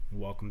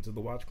Welcome to the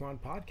WatchQuant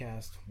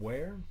podcast,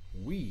 where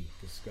we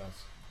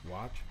discuss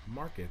watch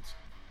markets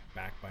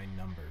backed by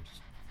numbers.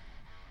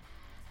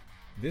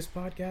 This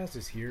podcast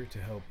is here to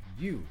help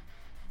you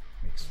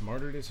make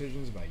smarter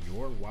decisions about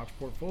your watch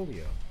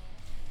portfolio.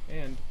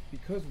 And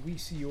because we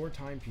see your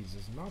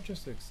timepieces not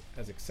just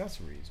as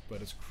accessories,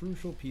 but as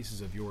crucial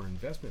pieces of your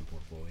investment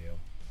portfolio,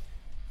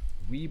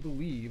 we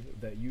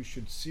believe that you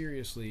should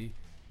seriously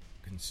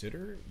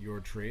consider your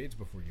trades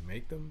before you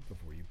make them,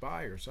 before you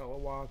buy or sell a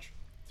watch.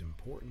 It's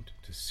important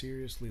to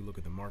seriously look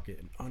at the market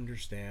and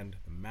understand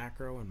the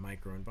macro and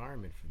micro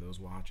environment for those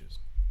watches.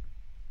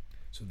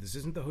 So this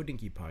isn't the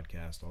Hodinkee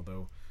podcast,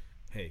 although,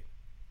 hey,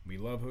 we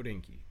love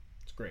Hodinkee.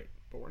 It's great,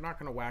 but we're not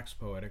going to wax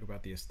poetic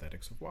about the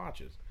aesthetics of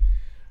watches.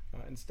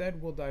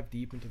 Instead, we'll dive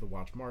deep into the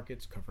watch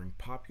markets, covering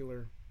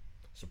popular,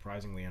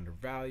 surprisingly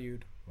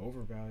undervalued,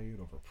 overvalued,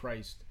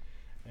 overpriced,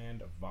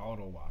 and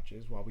volatile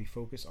watches, while we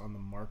focus on the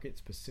market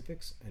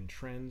specifics and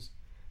trends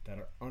that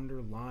are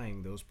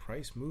underlying those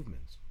price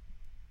movements.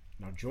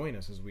 Now join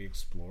us as we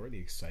explore the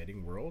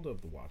exciting world of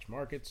the watch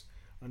markets,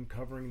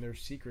 uncovering their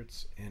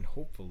secrets and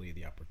hopefully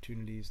the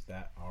opportunities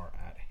that are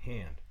at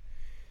hand.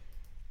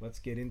 Let's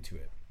get into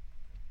it.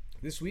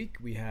 This week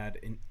we had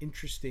an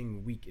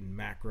interesting week in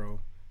macro.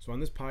 So on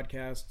this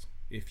podcast,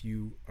 if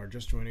you are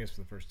just joining us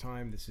for the first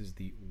time, this is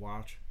the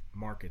Watch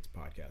Markets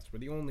podcast. We're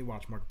the only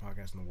watch market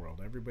podcast in the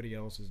world. Everybody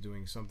else is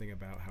doing something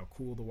about how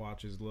cool the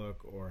watches look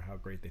or how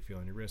great they feel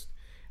on your wrist,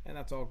 and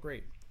that's all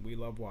great. We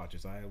love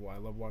watches. I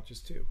love watches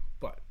too,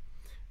 but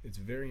it's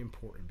very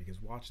important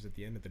because watches at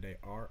the end of the day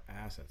are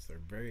assets.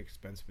 They're very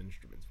expensive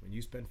instruments. When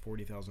you spend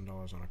 $40,000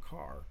 on a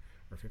car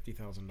or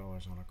 $50,000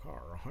 on a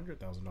car or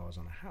 $100,000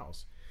 on a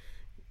house,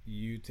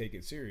 you take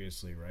it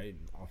seriously, right?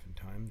 And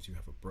oftentimes you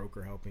have a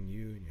broker helping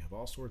you and you have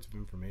all sorts of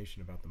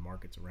information about the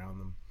markets around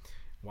them.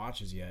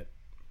 Watches yet,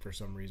 for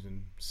some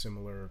reason,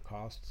 similar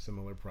cost,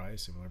 similar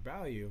price, similar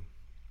value,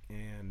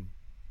 and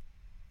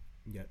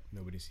yet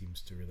nobody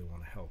seems to really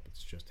want to help.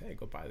 It's just, hey,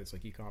 go buy this,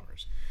 like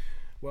e-commerce.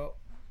 Well,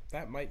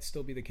 that might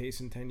still be the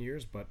case in 10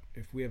 years, but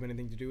if we have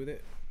anything to do with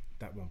it,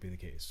 that won't be the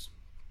case.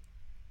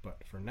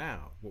 But for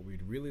now, what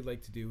we'd really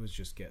like to do is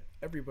just get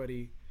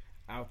everybody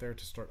out there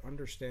to start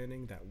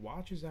understanding that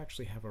watches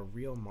actually have a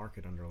real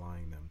market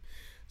underlying them.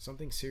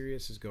 Something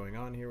serious is going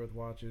on here with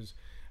watches,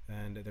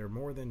 and they're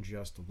more than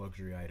just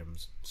luxury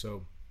items.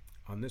 So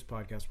on this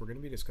podcast, we're going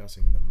to be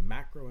discussing the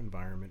macro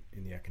environment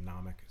in the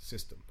economic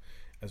system,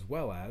 as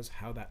well as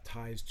how that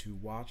ties to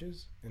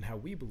watches and how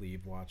we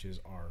believe watches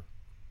are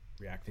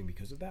reacting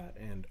because of that,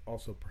 and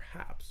also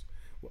perhaps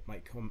what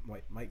might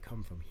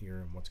come from here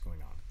and what's going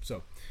on.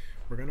 So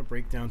we're going to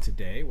break down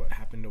today what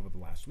happened over the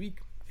last week,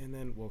 and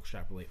then we'll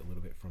extrapolate a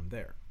little bit from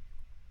there.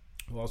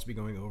 We'll also be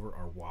going over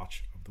our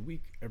watch of the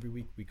week. Every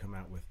week we come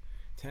out with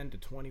 10 to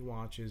 20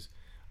 watches,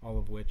 all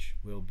of which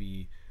will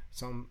be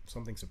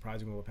something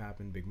surprising will have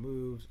happened, big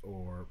moves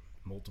or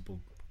multiple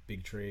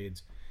big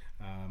trades.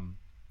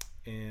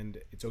 And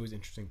it's always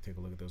interesting to take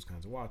a look at those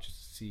kinds of watches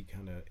to see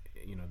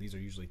these are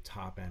usually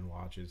top end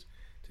watches,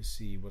 to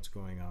see what's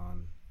going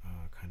on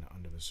kind of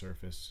under the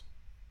surface.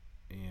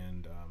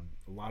 And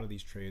a lot of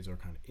these trades are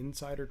kind of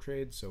insider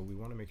trades, so we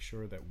want to make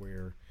sure that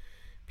we're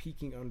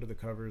peeking under the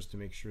covers to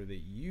make sure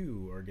that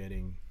you are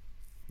getting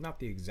not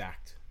the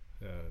exact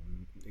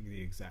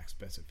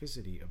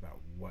specificity about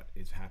what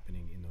is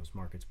happening in those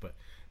markets, but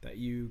that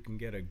you can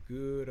get a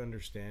good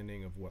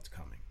understanding of what's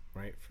coming,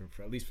 right? For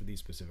at least for these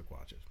specific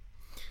watches.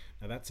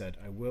 Now that said,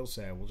 I will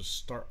just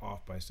start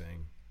off by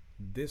saying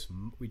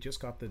we just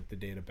got the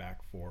data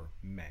back for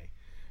May.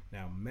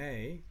 Now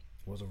May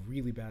was a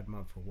really bad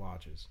month for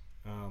watches.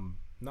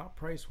 Not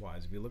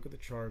price-wise. If you look at the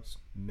charts,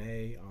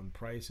 May on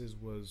prices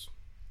was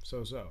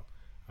so-so.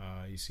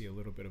 You see a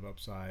little bit of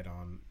upside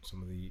on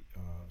some of the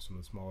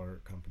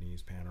smaller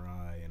companies,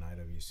 Panerai and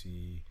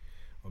IWC,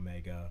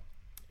 Omega,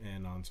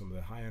 and on some of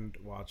the high-end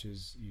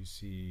watches, you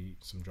see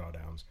some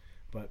drawdowns.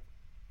 But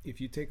if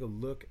you take a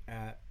look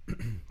at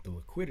the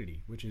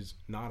liquidity, which is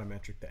not a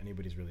metric that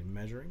anybody's really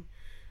measuring,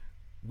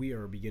 we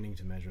are beginning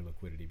to measure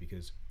liquidity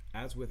because,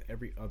 as with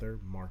every other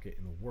market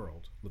in the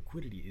world,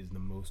 liquidity is the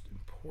most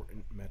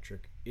important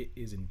metric. It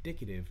is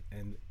indicative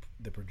and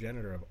the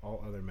progenitor of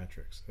all other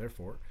metrics.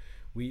 Therefore,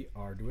 we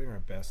are doing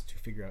our best to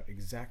figure out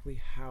exactly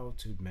how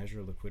to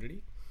measure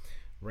liquidity.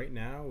 Right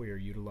now, we are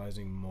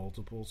utilizing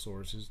multiple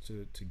sources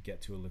to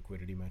get to a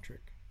liquidity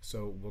metric.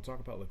 So we'll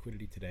talk about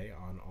liquidity today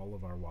on all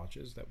of our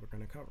watches that we're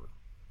going to cover.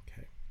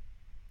 Okay.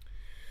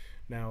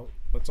 Now,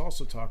 let's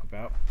also talk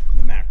about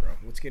the macro.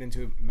 Let's get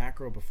into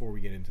macro before we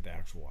get into the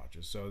actual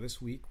watches. So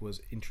this week was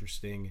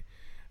interesting,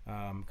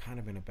 kind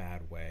of in a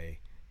bad way.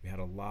 We had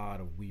a lot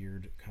of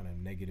weird kind of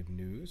negative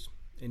news,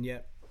 and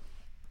yet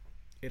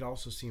it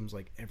also seems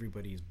like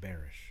everybody is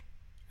bearish.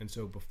 And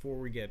so before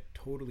we get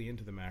totally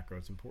into the macro,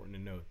 it's important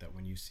to note that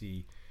when you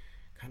see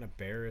kind of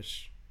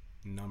bearish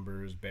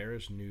numbers,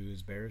 bearish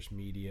news, bearish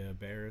media,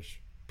 bearish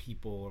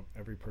people,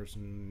 every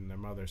person and their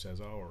mother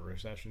says, oh, a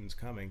recession's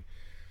coming,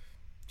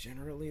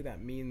 generally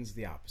that means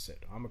the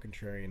opposite. I'm a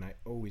contrarian. I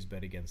always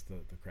bet against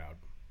the crowd.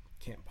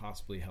 Can't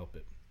possibly help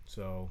it.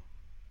 So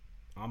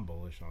I'm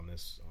bullish on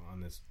this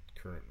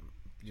current.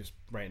 Just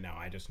right now,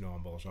 I just know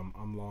I'm bullish.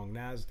 I'm long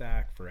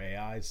Nasdaq for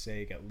AI's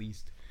sake at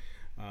least,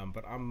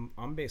 but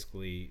I'm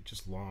basically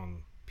just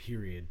long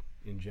period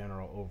in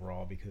general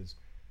overall because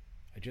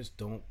I just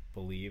don't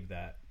believe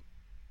that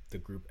the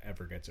group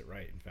ever gets it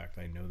right. In fact,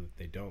 I know that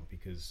they don't,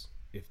 because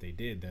if they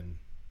did, then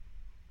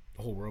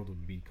the whole world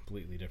would be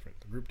completely different.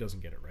 The group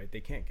doesn't get it right.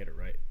 They can't get it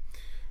right.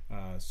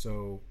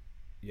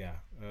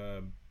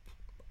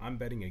 I'm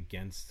betting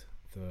against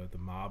the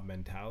mob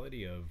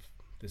mentality of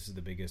this is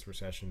the biggest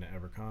recession to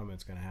ever come.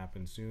 It's going to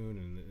happen soon,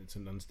 and it's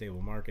an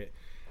unstable market.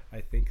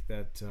 I think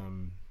that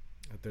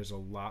there's a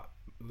lot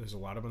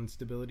of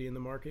instability in the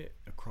market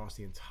across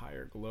the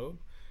entire globe,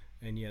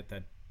 and yet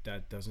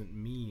that doesn't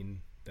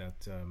mean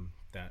that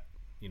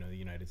the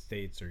United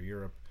States or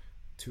Europe,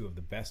 two of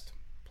the best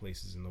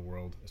places in the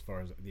world as far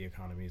as the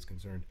economy is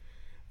concerned,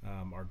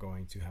 are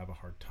going to have a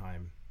hard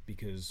time,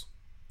 because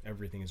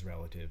everything is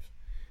relative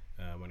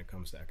when it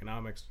comes to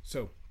economics.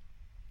 So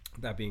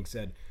that being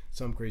said,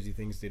 some crazy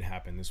things did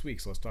happen this week,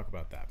 so let's talk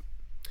about that.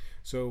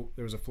 So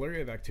there was a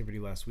flurry of activity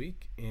last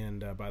week,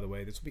 and by the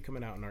way, this will be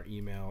coming out in our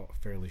email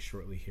fairly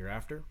shortly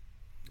hereafter.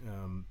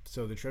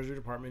 So the Treasury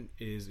Department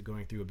is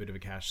going through a bit of a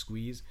cash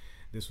squeeze.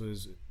 This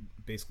was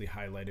basically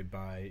highlighted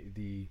by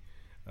the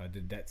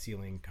debt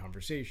ceiling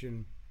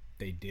conversation.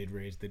 They did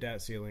raise the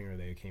debt ceiling, or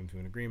they came to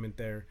an agreement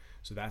there.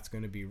 So that's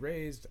going to be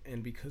raised.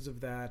 And because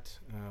of that,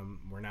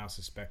 we're now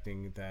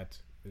suspecting that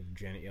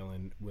Janet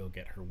Yellen will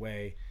get her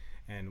way.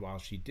 And while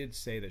she did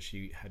say that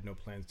she had no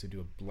plans to do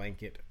a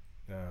blanket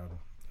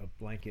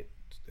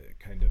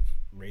kind of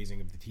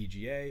raising of the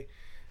TGA,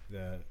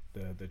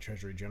 the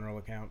Treasury General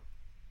account,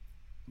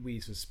 we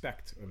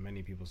suspect, or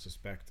many people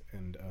suspect,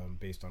 and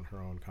based on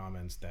her own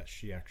comments, that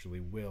she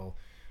actually will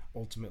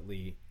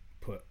ultimately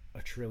put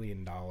 $1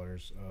 trillion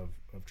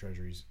of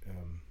treasuries,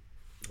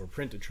 or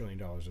print $1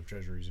 trillion of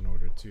treasuries in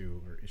order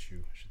to, or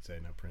issue, I should say,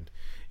 not print,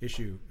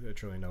 issue $1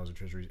 trillion of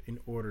treasuries in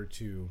order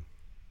to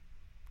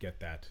get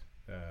that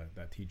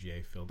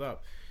TGA filled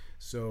up.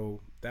 So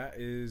that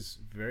is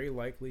very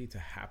likely to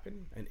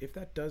happen. And if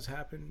that does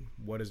happen,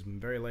 what is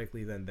very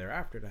likely then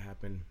thereafter to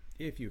happen,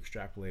 if you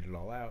extrapolate it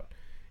all out,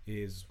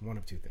 is one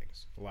of two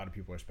things. A lot of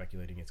people are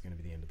speculating it's going to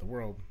be the end of the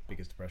world,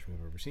 biggest depression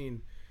we've ever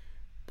seen.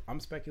 I'm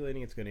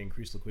speculating it's going to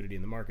increase liquidity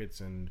in the markets,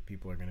 and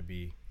people are going to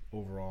be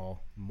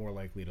overall more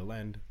likely to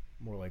lend,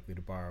 more likely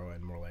to borrow,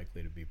 and more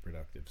likely to be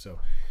productive. So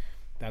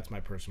that's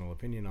my personal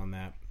opinion on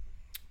that.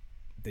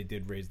 They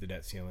did raise the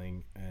debt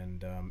ceiling,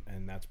 and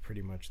that's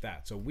pretty much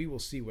that. So we will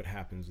see what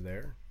happens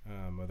there,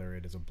 whether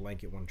it is a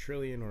blanket $1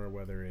 trillion or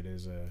whether it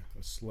is a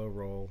slow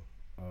roll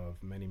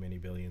of many, many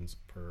billions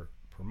per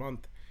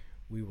month.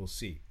 We will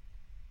see.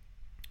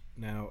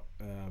 Now,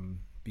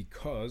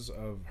 because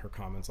of her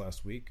comments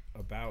last week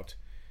about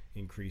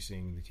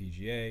increasing the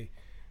TGA,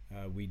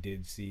 we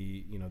did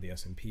see, the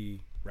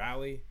S&P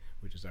rally,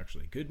 which is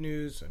actually good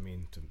news. I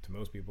mean, to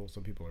most people.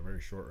 Some people are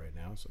very short right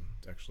now, so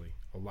it's actually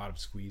a lot of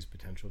squeeze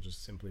potential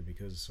just simply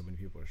because so many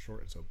people are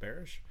short and so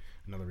bearish.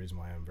 Another reason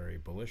why I'm very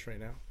bullish right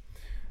now.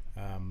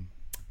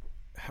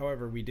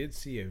 However, we did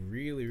see a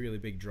really, really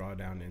big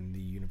drawdown in the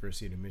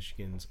University of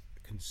Michigan's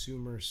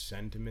consumer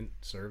sentiment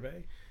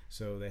survey.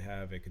 So they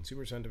have a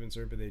consumer sentiment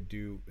survey they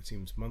do, it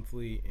seems,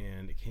 monthly,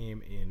 and it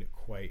came in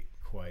quite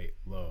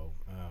low.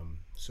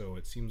 So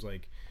it seems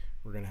like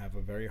we're going to have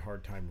a very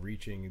hard time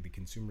reaching the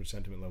consumer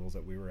sentiment levels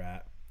that we were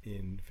at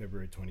in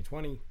February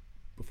 2020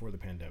 before the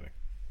pandemic.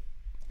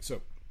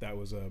 So that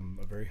was a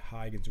very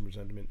high consumer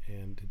sentiment,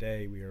 and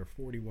today we are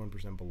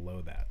 41%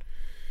 below that.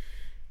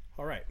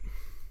 All right.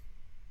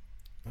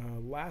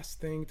 Last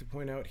thing to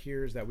point out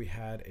here is that we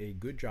had a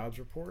good jobs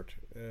report.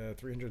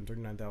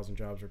 339,000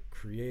 jobs were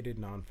created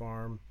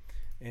non-farm,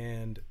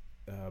 and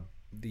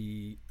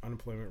the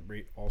unemployment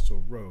rate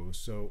also rose.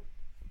 So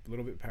a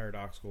little bit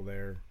paradoxical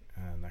there.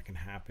 That can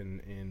happen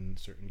in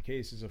certain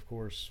cases, of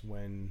course,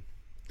 when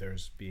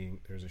there's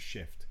a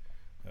shift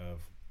of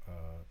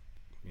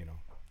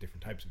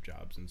different types of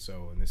jobs. And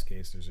so in this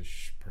case,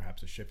 there's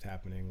perhaps a shift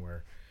happening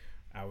where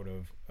out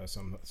of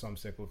some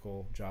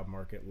cyclical job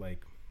market,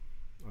 like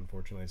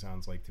unfortunately it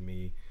sounds like to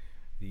me,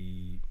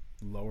 the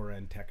lower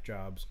end tech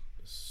jobs,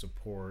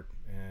 support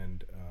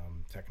and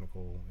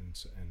technical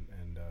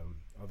and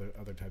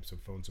other types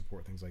of phone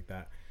support, things like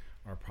that,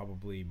 are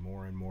probably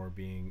more and more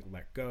being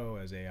let go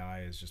as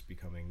AI is just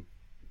becoming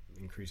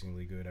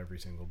increasingly good every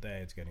single day.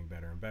 It's getting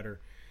better and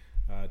better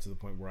to the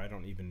point where I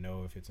don't even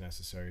know if it's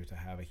necessary to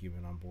have a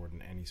human on board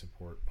in any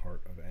support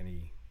part of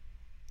any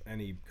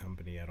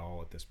company at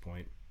all at this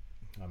point,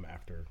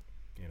 after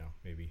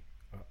maybe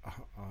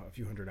a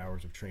few hundred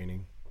hours of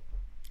training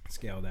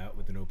scaled out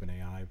with an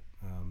OpenAI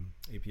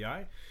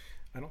API.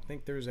 I don't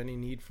think there's any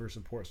need for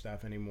support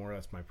staff anymore.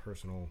 That's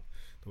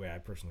the way I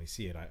personally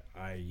see it.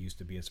 I used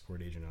to be a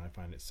support agent, and I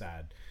find it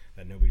sad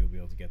that nobody will be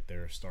able to get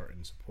their start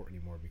in support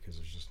anymore because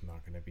there's just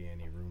not going to be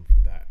any room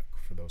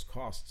for those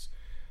costs.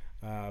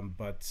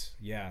 But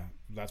yeah,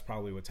 that's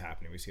probably what's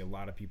happening. We see a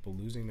lot of people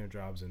losing their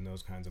jobs in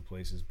those kinds of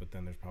places, but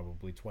then there's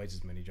probably twice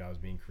as many jobs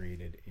being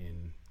created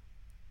in,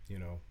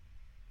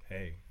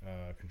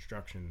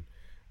 construction,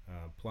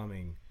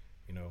 plumbing,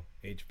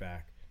 HVAC.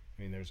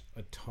 I mean, there's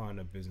a ton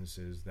of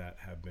businesses that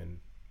have been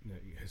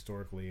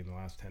historically in the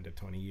last 10 to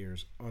 20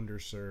 years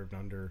underserved,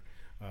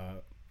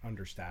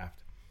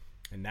 understaffed,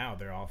 and now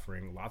they're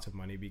offering lots of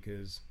money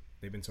because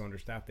they've been so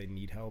understaffed. They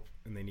need help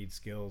and they need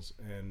skills,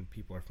 and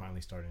people are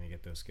finally starting to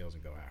get those skills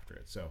and go after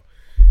it. So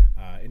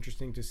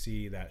interesting to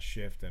see that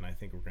shift, and I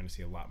think we're going to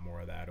see a lot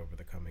more of that over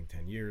the coming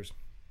 10 years.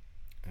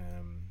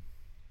 I'm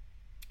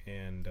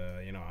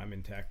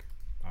in tech.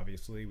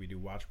 Obviously, we do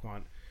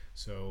WatchQuant,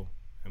 so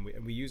and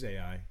we use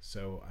AI.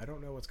 So I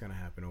don't know what's going to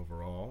happen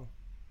overall.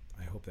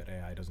 I hope that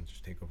AI doesn't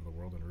just take over the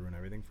world and ruin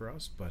everything for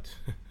us, but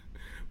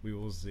we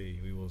will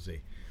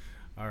see.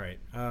 All right.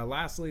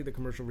 Lastly, the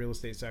commercial real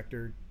estate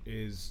sector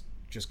is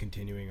just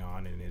continuing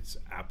on in its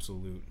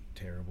absolute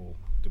terrible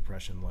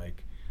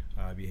depression-like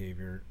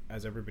behavior.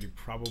 As everybody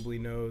probably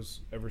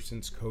knows, ever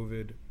since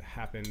COVID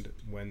happened,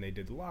 when they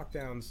did the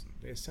lockdowns,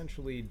 they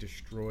essentially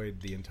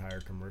destroyed the entire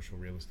commercial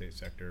real estate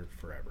sector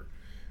forever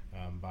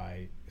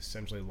by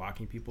essentially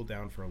locking people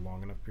down for a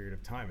long enough period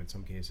of time, in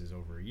some cases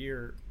over a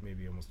year,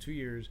 maybe almost 2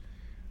 years,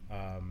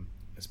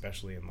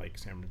 especially in like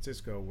San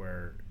Francisco,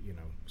 where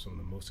some of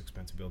the most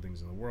expensive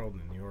buildings in the world,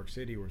 and in New York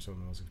City, where some of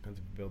the most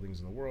expensive buildings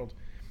in the world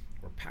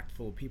were packed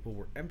full of people,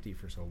 were empty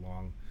for so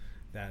long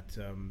that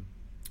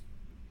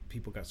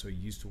people got so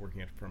used to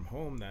working from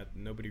home that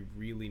nobody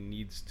really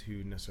needs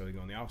to necessarily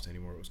go in the office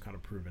anymore. It was kind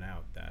of proven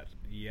out that,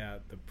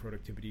 the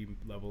productivity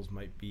levels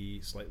might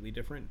be slightly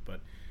different,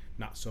 but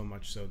not so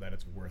much so that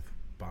it's worth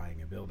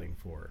buying a building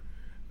for.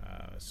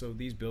 So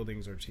these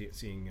buildings are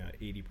seeing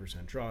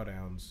 80%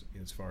 drawdowns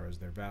as far as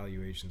their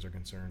valuations are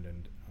concerned,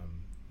 and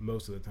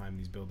most of the time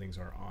these buildings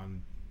are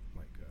on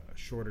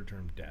shorter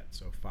term debt,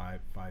 so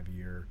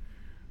five-year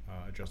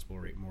adjustable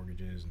rate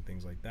mortgages and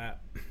things like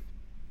that.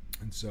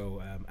 And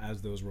so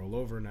as those roll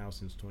over now,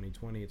 since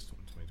 2020, it's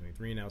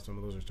 2023 now, some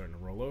of those are starting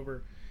to roll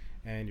over,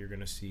 and you're going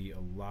to see a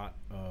lot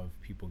of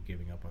people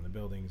giving up on the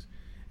buildings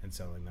and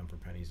selling them for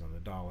pennies on the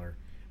dollar.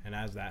 And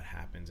as that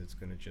happens, it's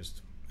going to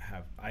just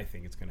I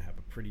think it's going to have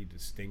a pretty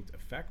distinct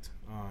effect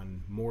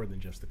on more than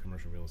just the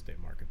commercial real estate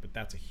market. But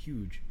that's a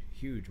huge,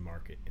 huge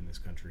market in this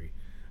country,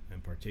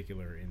 in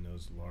particular in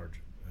those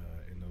large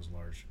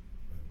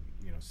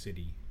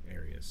city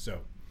areas. So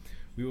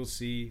we will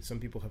see. Some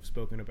people have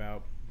spoken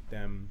about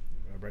them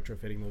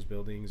retrofitting those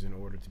buildings in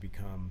order to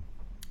become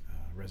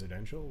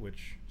residential,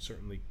 which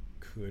certainly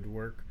could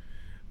work.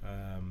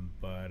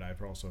 But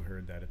I've also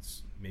heard that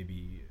it's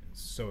maybe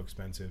so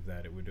expensive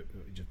that it would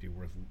just be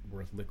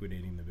worth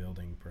liquidating the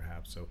building,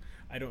 perhaps. So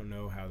I don't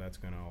know how that's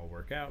going to all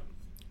work out.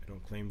 I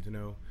don't claim to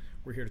know.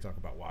 We're here to talk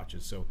about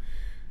watches. So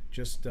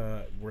just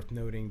worth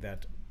noting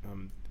that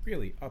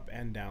really up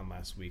and down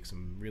last week,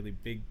 some really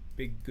big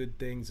good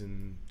things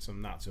and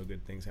some not so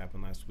good things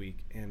happened last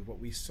week. And what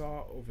we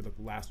saw over the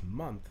last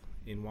month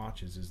in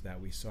watches is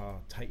that we saw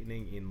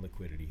tightening in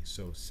liquidity.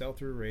 So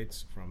sell-through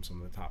rates from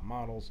some of the top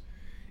models,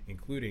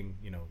 including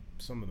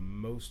some of the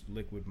most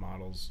liquid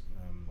models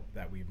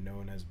that we've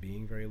known as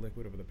being very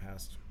liquid over the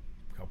past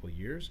couple of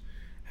years,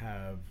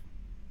 have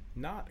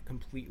not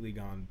completely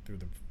gone through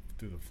the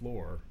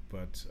floor,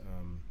 but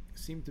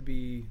seem to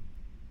be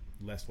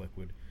less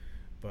liquid,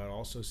 but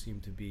also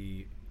seem to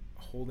be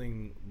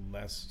holding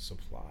less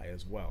supply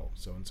as well.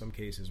 So in some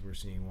cases, we're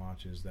seeing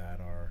watches that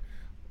are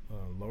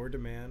lower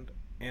demand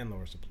and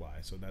lower supply.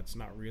 So that's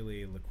not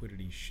really a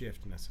liquidity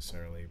shift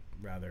necessarily.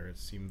 Rather, it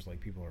seems like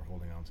people are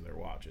holding on to their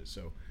watches.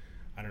 So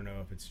I don't know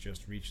if it's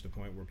just reached the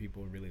point where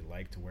people really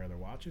like to wear their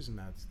watches, and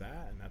that's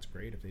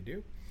great if they do.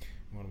 You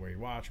want to wear your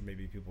watch, or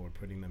maybe people are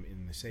putting them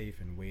in the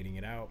safe and waiting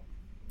it out.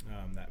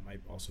 That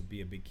might also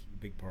be a big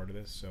part of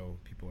this. So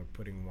people are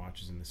putting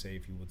watches in the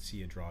safe. You would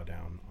see a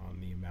drawdown on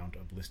the amount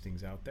of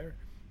listings out there,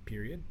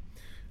 period.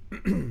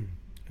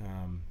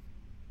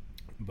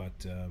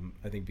 But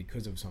I think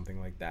because of something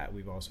like that,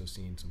 we've also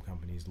seen some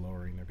companies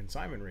lowering their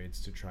consignment rates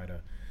to try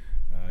to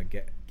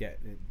get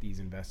these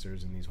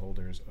investors and these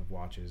holders of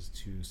watches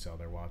to sell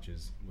their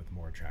watches with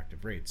more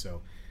attractive rates.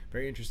 So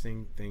very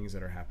interesting things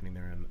that are happening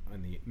there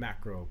on the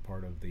macro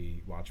part of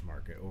the watch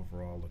market.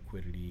 Overall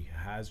liquidity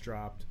has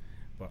dropped,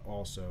 but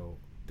also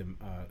the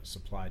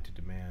supply to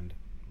demand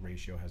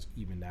ratio has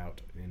evened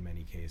out in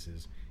many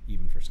cases,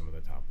 even for some of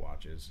the top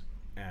watches,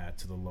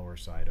 to the lower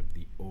side of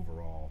the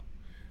overall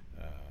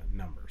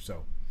number.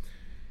 So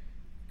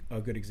a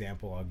good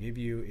example I'll give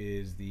you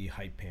is the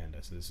Hype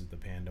Panda. So this is the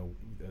Panda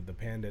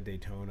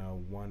Daytona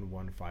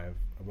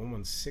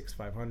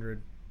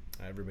 116500.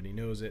 Everybody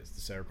knows it. It's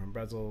the Cerachrome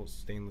bezel,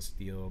 stainless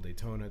steel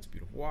Daytona. It's a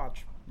beautiful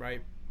watch,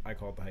 right? I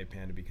call it the Hype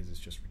Panda because it's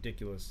just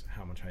ridiculous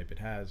how much hype it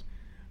has.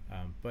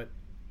 But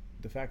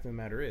the fact of the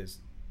matter is,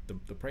 the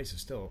price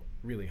is still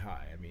really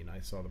high. I mean,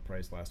 I saw the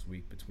price last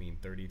week between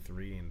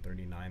 $33,000 and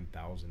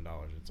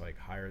 $39,000. It's like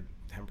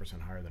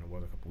 10% higher than it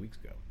was a couple weeks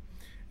ago.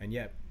 And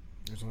yet,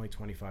 there's only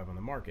 25 on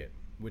the market,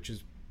 which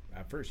is,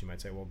 at first you might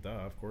say, well, duh,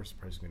 of course the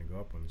price is going to go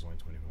up when there's only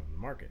 25 on the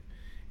market.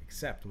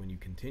 Except when you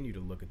continue to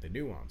look at the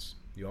nuance,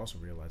 you also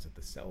realize that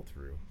the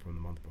sell-through from the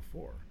month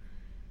before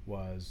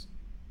was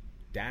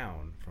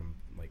down from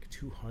like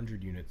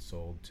 200 units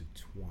sold to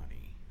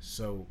 20.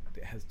 So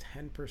it has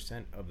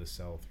 10% of the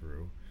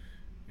sell-through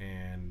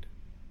and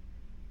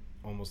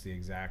almost the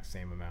exact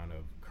same amount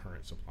of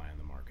current supply in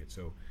the market.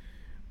 So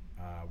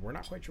we're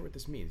not quite sure what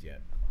this means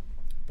yet,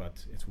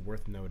 but it's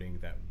worth noting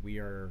that we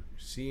are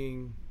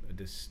seeing a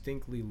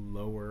distinctly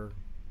lower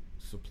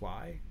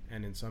supply,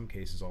 and in some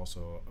cases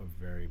also a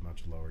very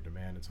much lower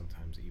demand, and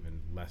sometimes even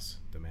less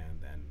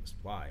demand than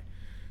supply.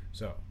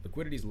 So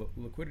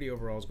liquidity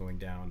overall is going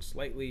down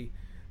slightly,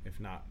 if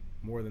not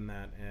more than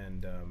that,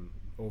 and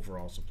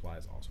overall supply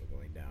is also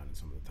going down in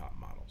some of the top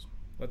models.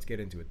 Let's get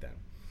into it then.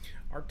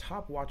 Our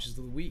top watches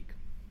of the week.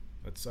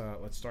 Let's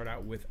start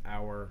out with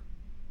our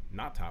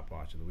not top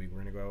watch of the week.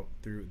 We're going to go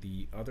through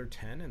the other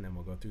 10, and then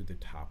we'll go through the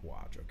top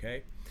watch.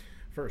 Okay.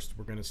 First,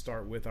 we're going to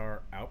start with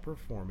our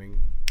outperforming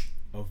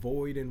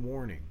avoid and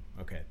warning.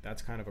 Okay,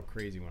 that's kind of a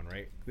crazy one,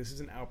 right? This is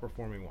an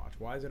outperforming watch.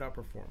 Why is it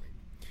outperforming?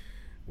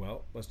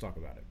 Well, let's talk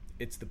about it.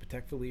 It's the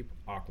Patek Philippe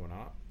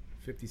Aquanaut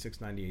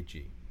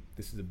 5698G.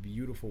 This is a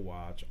beautiful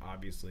watch.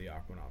 Obviously,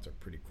 Aquanauts are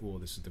pretty cool.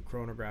 This is the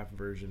chronograph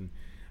version.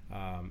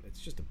 It's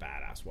just a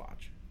badass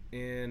watch.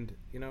 And,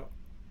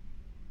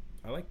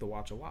 I like the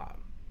watch a lot.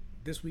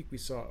 This week we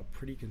saw a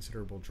pretty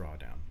considerable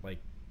drawdown.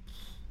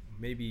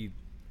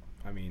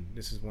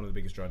 This is one of the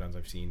biggest drawdowns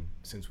I've seen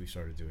since we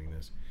started doing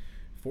this.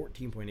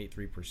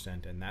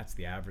 14.83%, and that's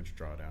the average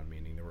drawdown,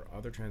 meaning there were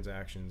other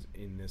transactions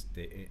in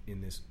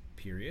this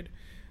period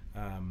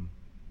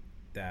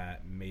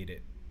that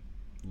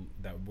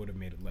would have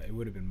made it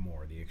would have been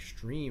more. The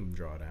extreme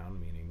drawdown,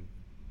 meaning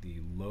the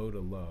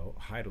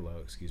high to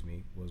low,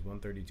 was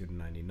 132 to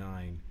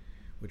 99,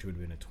 which would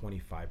have been a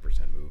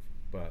 25% move.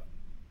 But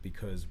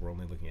because we're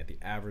only looking at the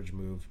average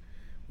move,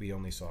 we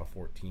only saw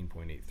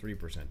 14.83%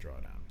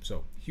 drawdown.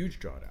 So huge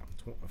drawdown,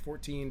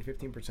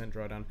 15%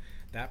 drawdown.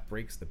 That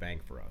breaks the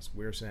bank for us.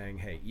 We're saying,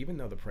 hey, even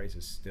though the price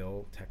is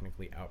still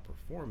technically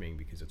outperforming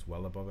because it's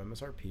well above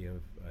MSRP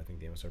I think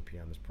the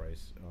MSRP on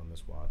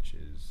this watch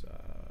is,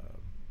 I'll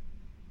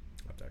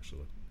have to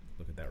actually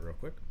look at that real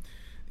quick.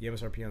 The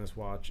MSRP on this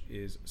watch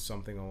is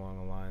something along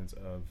the lines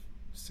of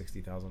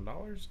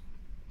 $60,000,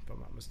 if I'm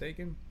not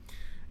mistaken.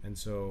 And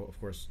so, of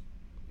course,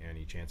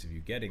 any chance of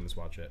you getting this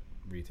watch at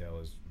retail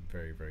is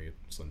very, very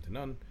slim to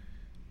none.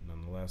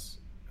 Nonetheless,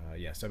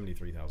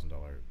 $73,000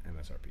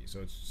 MSRP. So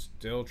it's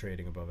still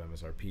trading above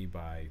MSRP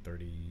by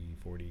 30,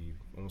 40,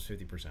 almost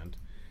 50%,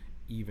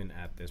 even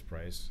at this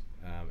price.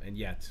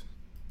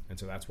 And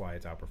so that's why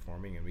it's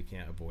outperforming, and we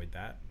can't avoid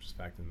that. Just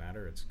fact of the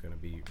matter, it's going to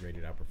be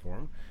rated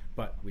outperform.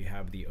 But we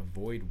have the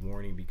avoid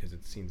warning because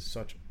it's seen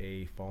such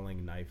a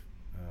falling knife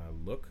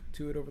look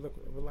to it over the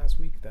last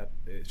week that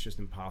it's just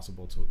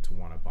impossible to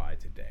want to buy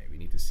today. We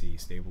need to see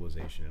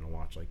stabilization in a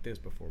watch like this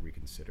before we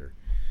consider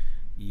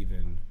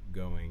even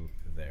going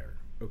there.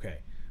 Okay,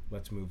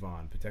 let's move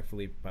on. Patek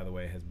Philippe, by the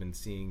way, has been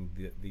seeing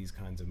these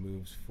kinds of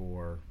moves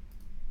for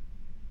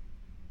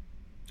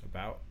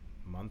about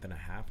a month and a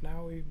half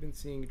now. We've been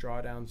seeing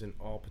drawdowns in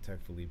all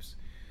Patek Philippe's,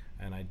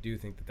 and I do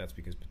think that that's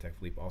because Patek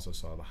Philippe also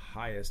saw the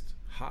highest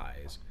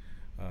highs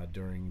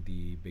during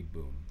the big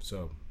boom.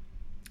 So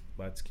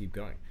let's keep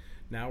going.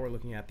 Now we're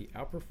looking at the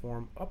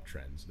outperform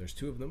uptrends. There's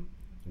two of them.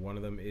 One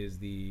of them is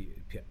the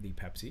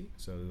Pepsi,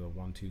 so the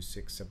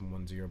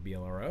 126710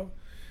 BLRO.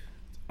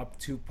 It's up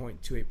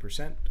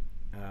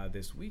 2.28%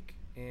 this week,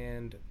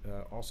 and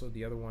also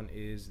the other one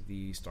is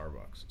the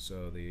Starbucks.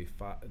 So the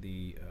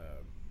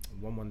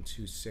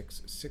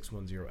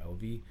 1126610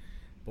 LV.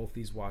 Both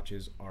these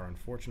watches are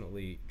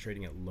unfortunately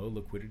trading at low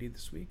liquidity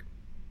this week.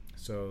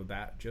 So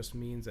that just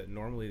means that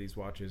normally these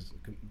watches,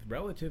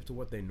 relative to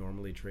what they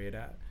normally trade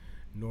at,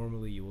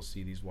 normally you will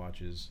see these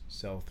watches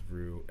sell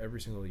through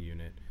every single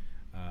unit,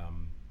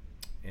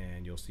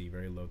 and you'll see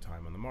very low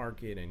time on the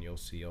market, and you'll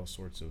see all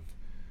sorts of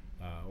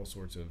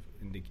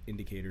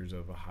indicators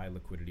of a high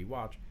liquidity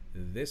watch.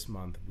 This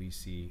month we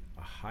see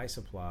a high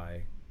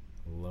supply,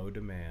 low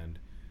demand,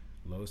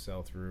 low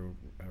sell through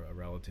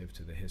relative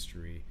to the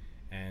history,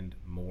 and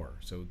more.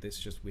 So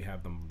we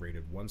have them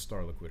rated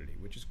 1-star liquidity,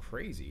 which is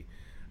crazy.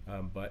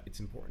 But it's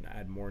important to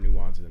add more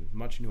nuances, and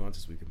much nuance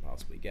as we can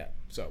possibly get.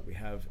 So we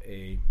have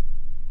a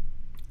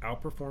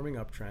outperforming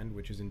uptrend,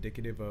 which is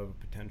indicative of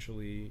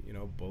potentially,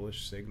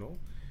 bullish signal,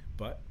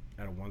 but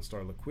at a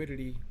 1-star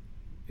liquidity,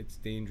 it's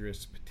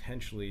dangerous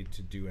potentially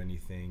to do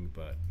anything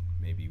but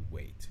maybe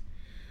wait.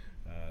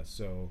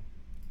 So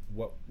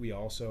what we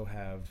also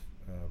have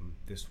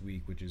this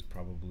week, which is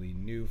probably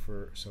new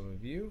for some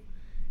of you,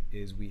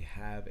 is we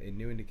have a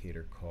new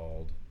indicator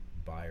called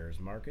buyer's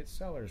market,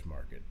 seller's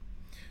market.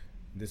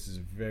 This is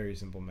a very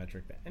simple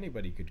metric that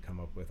anybody could come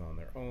up with on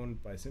their own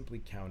by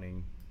simply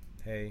counting,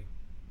 hey,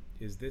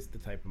 is this the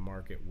type of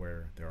market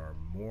where there are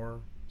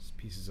more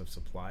pieces of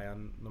supply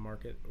on the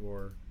market,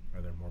 or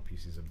are there more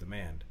pieces of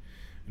demand?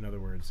 In other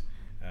words,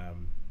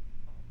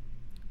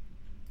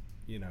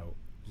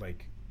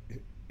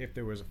 if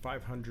there was a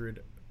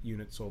 500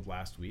 units sold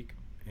last week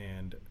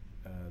and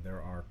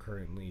there are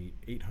currently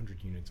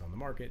 800 units on the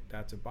market,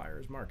 that's a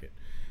buyer's market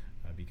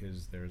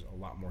because there's a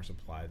lot more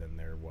supply than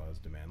there was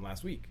demand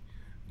last week.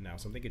 Now,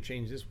 something could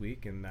change this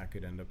week, and that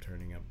could end up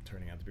turning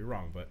out to be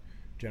wrong. But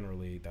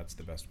generally, that's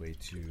the best way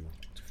to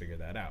figure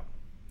that out.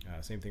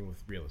 Same thing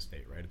with real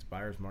estate, right? It's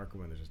buyer's market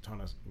when there's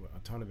a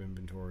ton of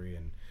inventory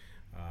and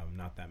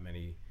not that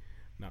many,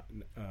 not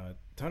a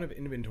ton of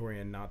inventory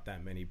and not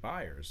that many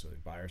buyers. So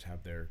buyers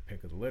have their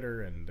pick of the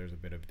litter, and there's a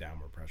bit of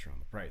downward pressure on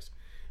the price.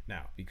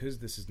 Now, because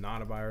this is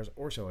not a buyer's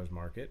or seller's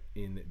market,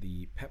 in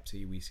the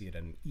Pepsi we see it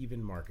at an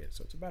even market,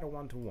 so it's about a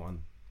 1-to-1.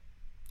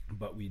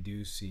 But we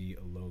do see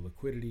a low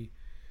liquidity,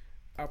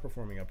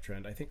 outperforming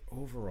uptrend. I think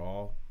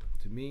overall,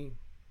 to me,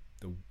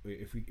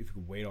 if we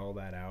could weight all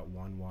that out,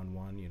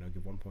 1-1-1,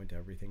 give 1 point to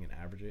everything and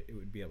average it, it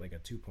would be at like a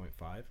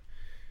 2.5.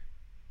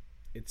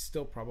 It's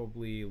still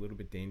probably a little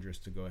bit dangerous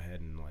to go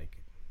ahead and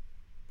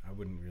I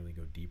wouldn't really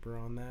go deeper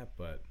on that,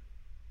 but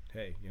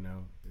hey,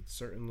 it's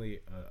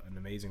certainly an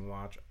amazing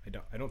watch.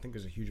 I don't think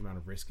there's a huge amount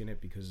of risk in it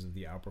because of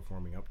the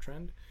outperforming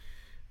uptrend,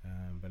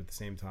 but at the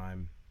same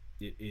time,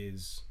 it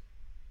is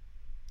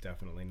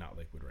definitely not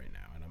liquid right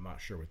now, and I'm not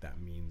sure what that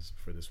means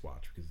for this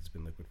watch because it's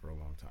been liquid for a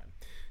long time.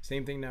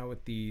 Same thing now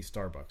with the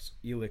Starbucks,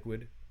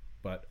 illiquid,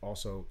 but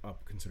also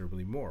up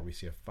considerably more. We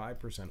see a 5%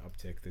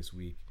 uptick this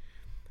week,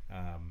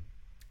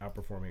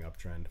 outperforming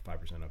uptrend,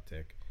 5%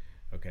 uptick.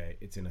 Okay,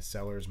 it's in a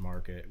seller's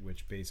market,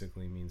 which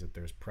basically means that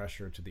there's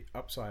pressure to the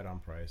upside on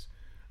price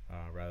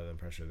rather than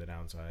pressure to the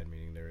downside,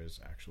 meaning there is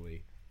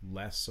actually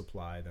less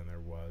supply than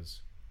there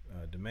was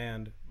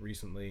demand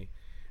recently.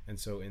 And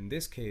so in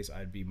this case,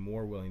 I'd be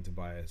more willing to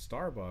buy a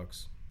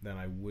Starbucks than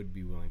I would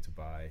be willing to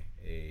buy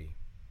a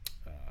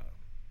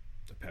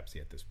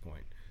Pepsi at this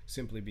point,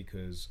 simply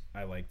because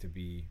I like to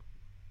be,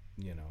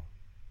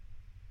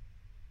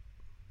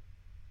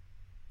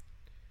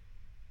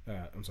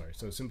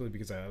 So simply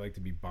because I like to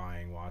be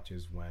buying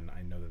watches when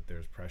I know that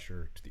there's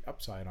pressure to the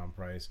upside on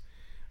price,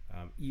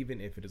 even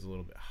if it is a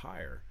little bit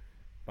higher.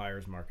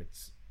 Buyer's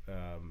markets,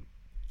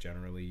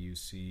 generally you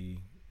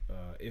see,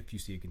 if you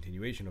see a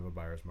continuation of a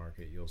buyer's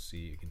market, you'll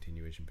see a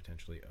continuation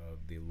potentially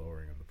of the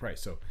lowering of the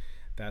price. So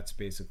that's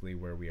basically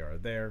where we are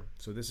there.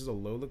 So this is a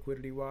low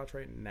liquidity watch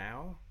right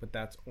now, but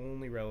that's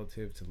only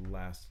relative to the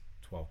last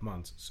 12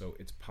 months. So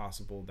it's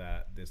possible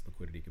that this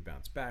liquidity could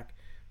bounce back.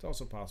 It's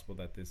also possible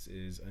that this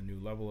is a new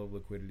level of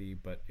liquidity,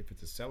 but if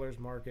it's a seller's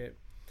market,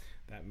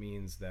 that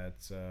means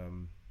that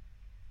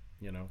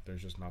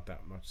there's just not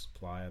that much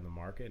supply on the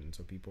market, and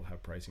so people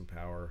have pricing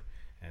power,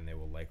 and they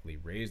will likely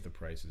raise the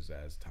prices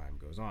as time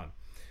goes on.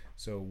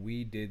 So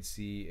we did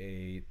see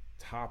a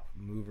top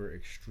mover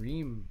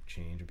extreme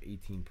change of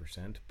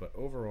 18%, but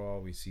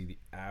overall we see the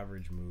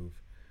average move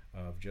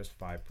of just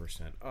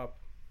 5% up.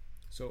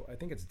 So I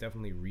think it's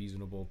definitely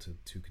reasonable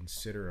to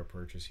consider a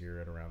purchase here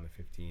at around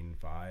the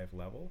 15.5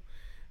 level,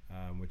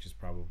 which is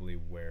probably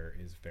where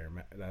is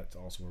that's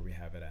also where we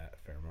have it at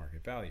fair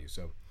market value.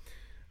 So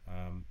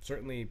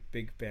certainly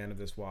big fan of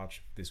this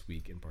watch this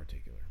week in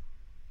particular.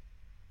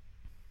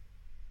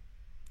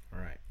 All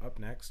right, up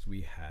next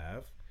we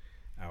have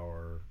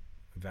our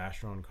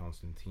Vacheron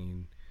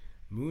Constantin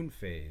Moon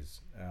Phase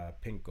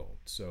Pink Gold.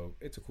 So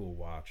it's a cool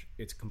watch.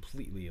 It's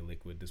completely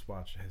illiquid. This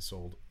watch has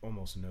sold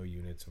almost no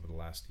units over the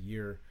last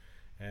year,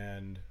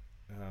 and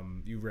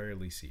you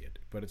rarely see it,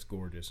 but it's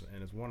gorgeous,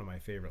 and it's one of my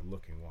favorite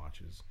looking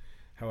watches.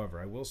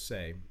 However, I will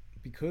say,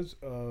 because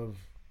of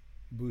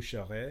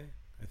Boucheret,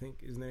 I think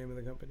is the name of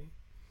the company,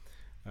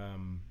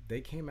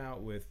 they came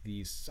out with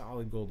these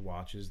solid gold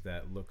watches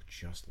that look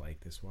just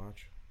like this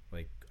watch,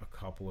 like a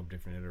couple of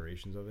different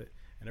iterations of it,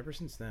 and ever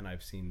since then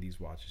I've seen these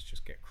watches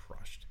just get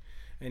crushed.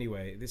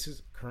 Anyway, this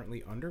is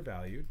currently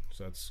undervalued,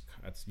 so that's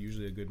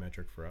usually a good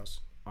metric for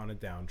us. On a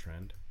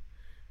downtrend,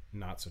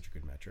 not such a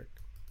good metric,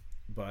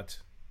 but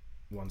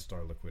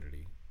 1-star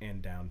liquidity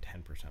and down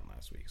 10%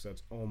 last week. So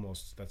that's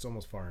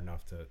almost far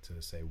enough to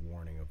say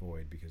warning,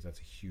 avoid, because that's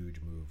a huge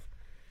move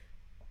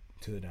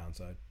to the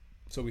downside.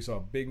 So we saw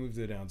a big move to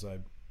the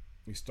downside.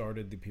 We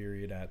started the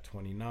period at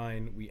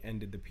 29. We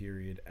ended the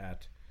period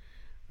at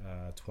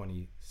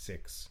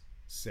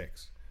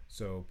 26.6.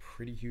 So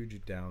pretty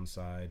huge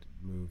downside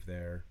move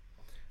there.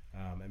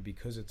 And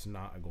because it's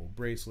not a gold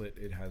bracelet,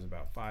 it has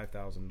about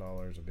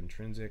 $5,000 of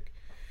intrinsic.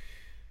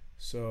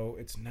 So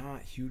it's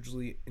not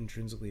hugely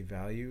intrinsically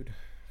valued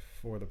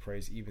for the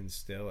price even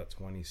still at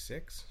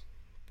 26.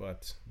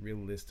 But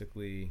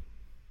realistically,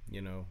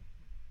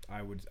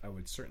 I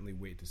would certainly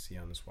wait to see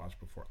on this watch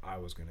before I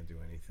was going to do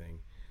anything.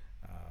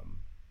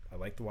 I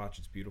like the watch.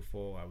 It's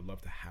beautiful. I would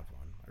love to have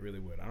one. I really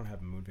would. I don't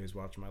have a moon phase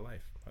watch in my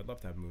life. I'd love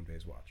to have a moon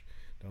phase watch.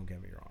 Don't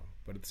get me wrong.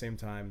 But at the same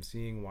time,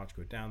 seeing a watch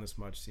go down this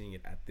much, seeing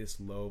it at this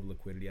low of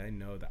liquidity, I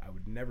know that I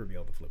would never be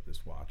able to flip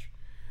this watch.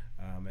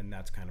 And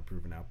that's kind of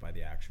proven out by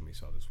the action we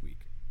saw this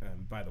week.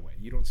 By the way,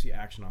 you don't see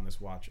action on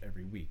this watch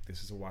every week.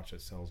 This is a watch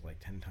that sells like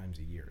 10 times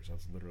a year. So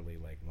it's literally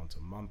like once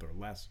a month or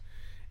less.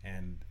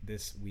 And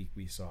this week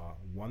we saw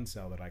one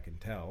sell that I can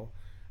tell,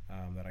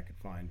 that I could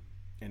find,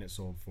 and it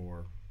sold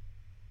for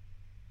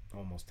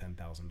almost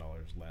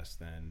 $10,000 less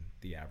than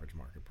the average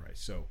market price.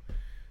 So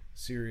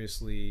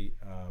seriously,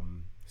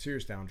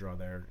 serious down draw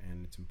there,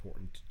 and it's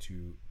important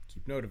to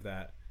keep note of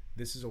that.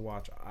 This is a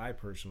watch I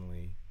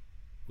personally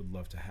would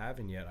love to have,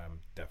 and yet I'm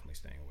definitely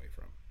staying away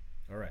from.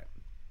 All right.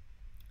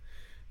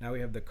 Now we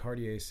have the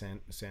Cartier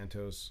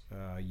Santos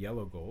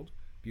Yellow Gold.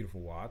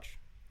 Beautiful watch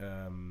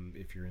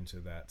if you're into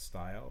that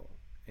style.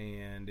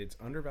 And it's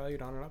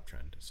undervalued on an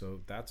uptrend.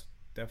 So that's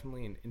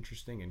definitely an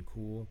interesting and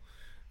cool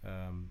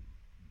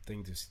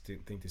thing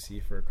to see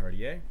for a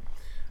Cartier.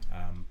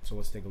 So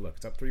let's take a look.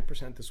 It's up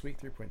 3% this week,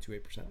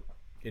 3.28%.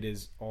 It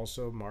is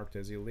also marked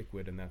as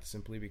illiquid, and that's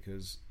simply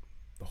because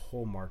the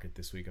whole market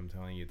this week, I'm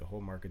telling you, the whole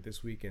market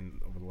this week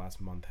and over the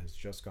last month has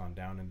just gone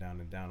down and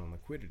down and down on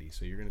liquidity.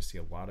 So you're going to see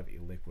a lot of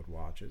illiquid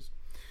watches,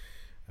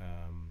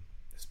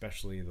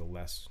 especially the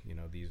less,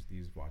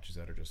 these watches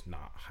that are just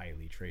not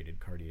highly traded.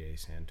 Cartier,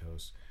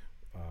 Santos,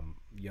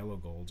 Yellow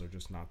Golds are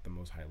just not the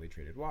most highly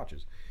traded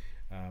watches.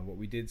 What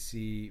we did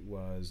see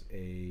was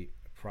a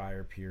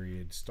prior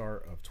period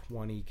start of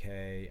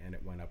 20K and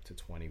it went up to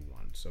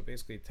 21. So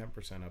basically a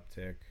 10%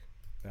 uptick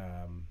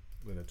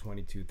with a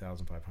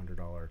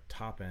 $22,500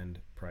 top end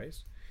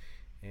price.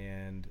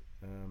 And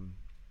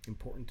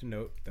important to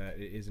note that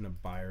it is in a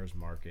buyer's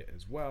market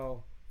as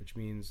well, which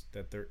means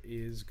that there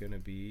is going to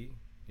be,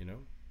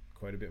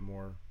 quite a bit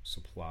more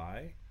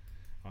supply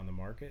on the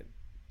market,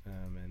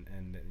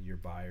 and your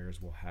buyers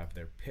will have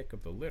their pick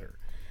of the litter.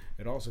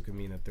 It also could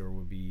mean that there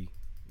will be,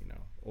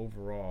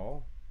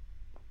 overall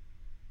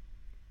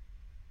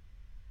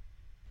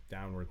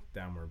downward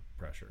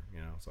pressure.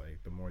 It's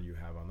like the more you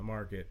have on the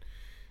market,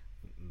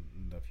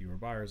 the fewer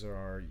buyers there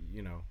are.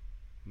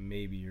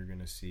 Maybe you're going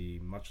to see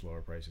much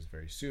lower prices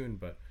very soon,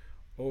 but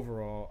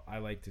overall I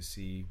like to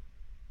see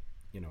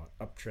an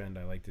uptrend.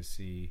 I like to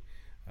see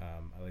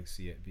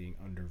it being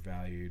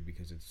undervalued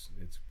because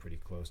it's pretty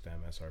close to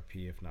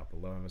MSRP, if not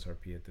below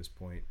MSRP at this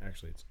point.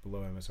 Actually, it's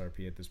below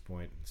MSRP at this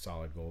point.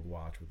 Solid gold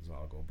watch with a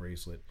solid gold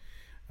bracelet.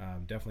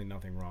 Definitely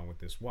nothing wrong with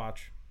this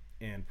watch.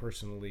 And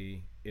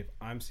personally, if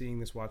I'm seeing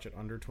this watch at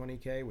under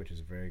 20K, which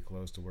is very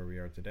close to where we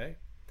are today,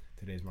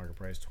 today's market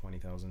price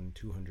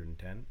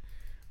 $20,210, I'm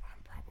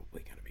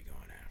probably going to be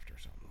going after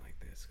something like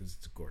this because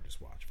it's a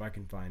gorgeous watch. If I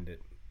can find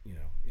it,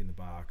 in the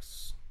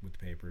box with the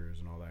papers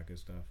and all that good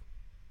stuff,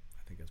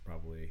 I think that's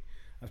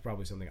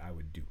probably something I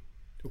would do.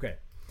 Okay,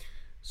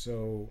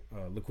 so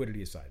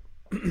liquidity aside,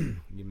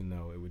 even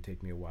though it would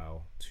take me a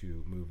while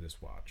to move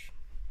this watch.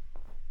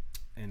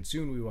 And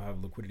soon we will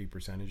have liquidity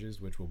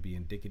percentages, which will be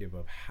indicative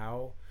of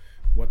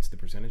what's the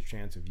percentage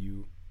chance of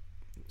you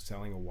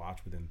selling a watch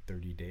within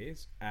 30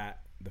 days at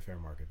the fair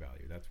market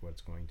value. That's what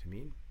it's going to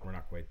mean. We're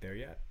not quite there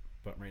yet,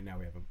 but right now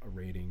we have a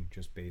rating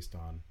just based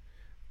on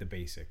the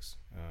basics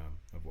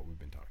of what we've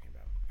been talking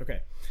about.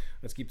 Okay,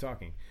 let's keep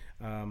talking.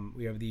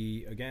 We have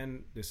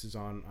this is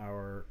on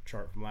our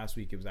chart from last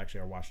week. It was actually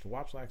our watch to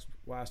watch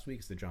last week.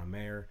 It's the John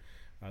Mayer,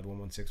 the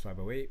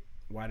 116508.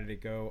 Why did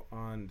it go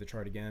on the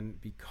chart again?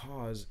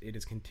 Because it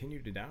has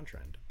continued to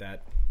downtrend.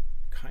 That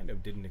kind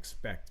of didn't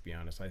expect, to be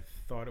honest. I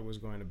thought it was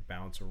going to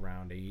bounce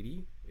around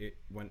 80. It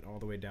went all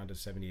the way down to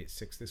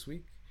 78.6 this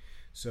week.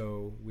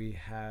 So we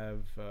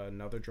have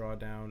another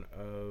drawdown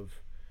of,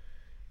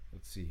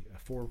 let's see,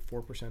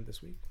 4%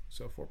 this week.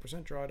 So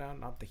 4% drawdown,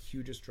 not the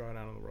hugest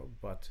drawdown in the world,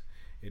 but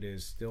it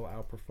is still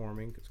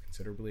outperforming. It's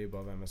considerably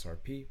above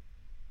MSRP.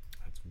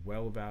 It's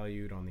well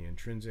valued on the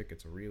intrinsic.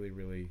 It's a really,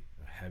 really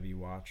heavy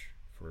watch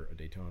for a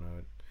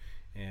Daytona.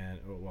 And,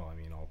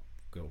 all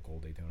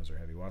gold Daytonas are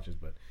heavy watches,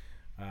 but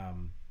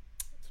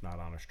it's not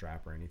on a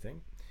strap or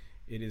anything.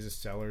 It is a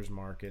seller's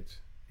market,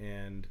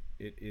 and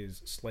it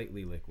is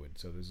slightly liquid.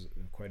 So there's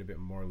quite a bit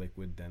more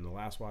liquid than the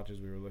last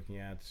watches we were looking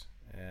at,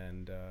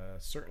 and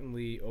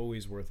certainly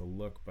always worth a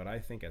look. But I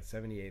think at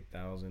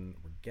 78,000,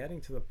 we're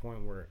getting to the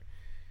point where,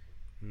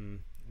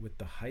 with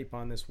the hype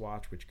on this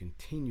watch, which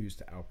continues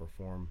to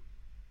outperform,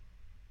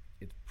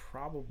 it's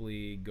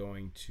probably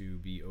going to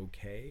be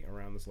okay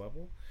around this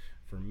level.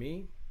 For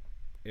me,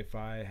 if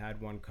I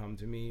had one come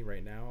to me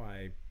right now,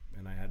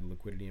 and I had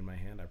liquidity in my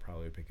hand, I'd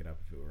probably pick it up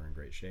if it were in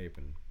great shape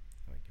and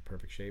like in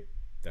perfect shape.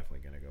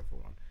 Definitely going to go for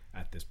one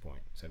at this point.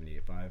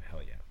 78.5,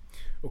 hell yeah.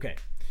 Okay,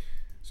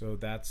 so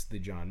that's the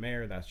John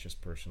Mayer. That's just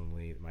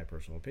my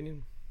personal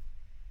opinion.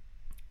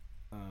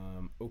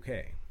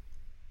 Okay,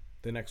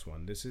 the next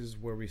one. This is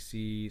where we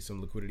see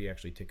some liquidity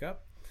actually tick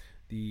up.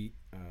 The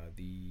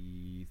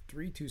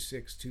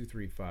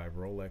 326235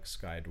 Rolex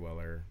Sky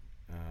Dweller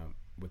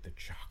with the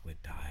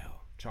chocolate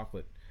dial,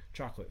 chocolate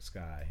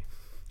sky.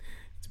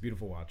 It's a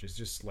beautiful watch. It's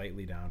just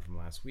slightly down from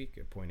last week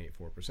at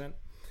 0.84%.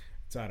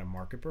 It's out of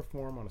market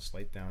perform on a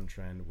slight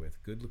downtrend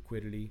with good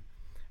liquidity,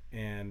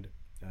 and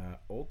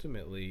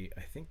ultimately,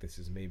 I think this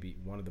is maybe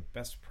one of the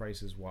best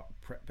priced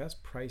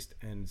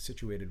and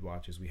situated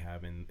watches we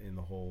have in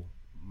the whole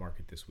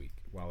market this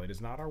week. While it is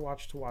not our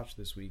watch to watch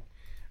this week,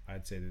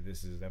 I'd say that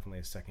this is definitely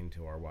a second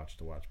to our watch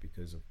to watch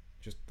because of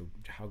just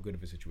how good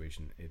of a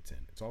situation it's in.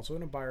 It's also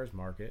in a buyer's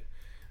market,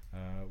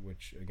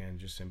 which again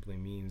just simply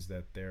means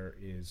that there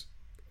is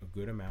a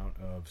good amount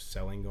of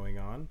selling going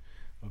on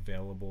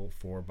available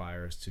for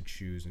buyers to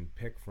choose and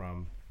pick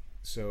from.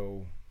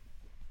 So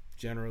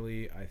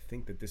generally, I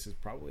think that this is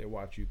probably a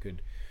watch you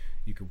could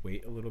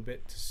wait a little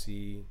bit to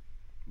see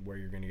where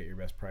you're going to get your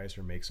best price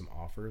or make some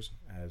offers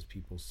as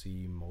people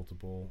see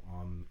multiple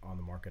on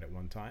the market at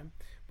one time.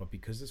 But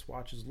because this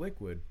watch is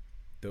liquid,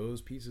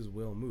 those pieces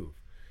will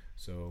move.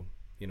 So,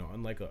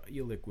 unlike a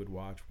illiquid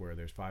watch where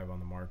there's 5 on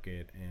the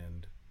market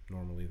and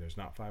normally there's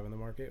not 5 on the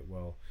market,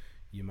 well,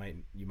 you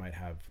might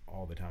have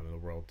all the time in the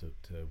world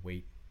to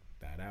wait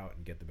that out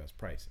and get the best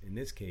price. In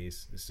this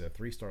case, this is a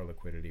 3-star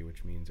liquidity,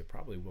 which means it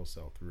probably will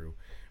sell through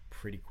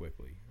pretty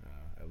quickly,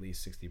 at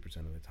least 60%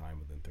 of the time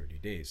within 30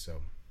 days.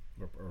 So,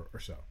 or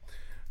so.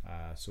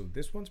 So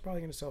this one's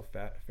probably going to sell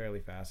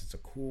fairly fast. It's a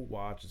cool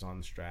watch. It's on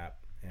the strap,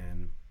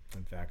 and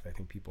in fact, I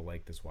think people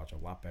like this watch a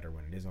lot better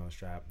when it is on the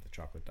strap. The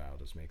chocolate dial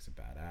just makes it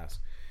badass.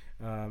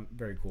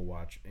 Very cool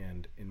watch,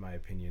 and in my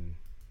opinion,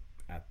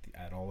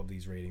 at all of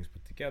these ratings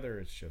put together,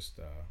 it's just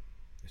a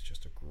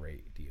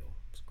great deal.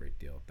 It's a great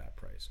deal at that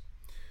price.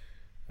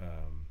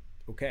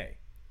 Okay,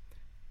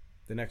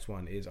 the next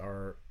one is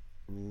our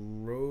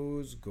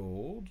rose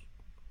gold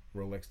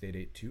Rolex Date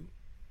 82,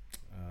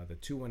 the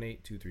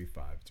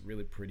 218235. It's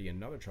really pretty.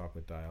 Another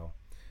chocolate dial,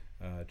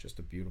 just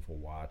a beautiful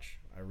watch.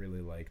 I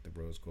really like the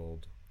rose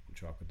gold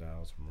chocolate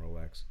dials from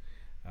Rolex.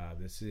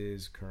 This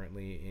is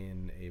currently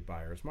in a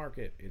buyer's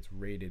market. It's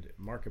rated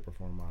market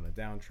perform on a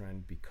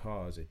downtrend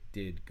because it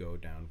did go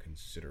down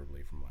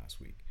considerably from last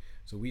week.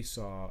 So we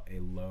saw a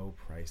low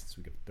price this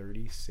week of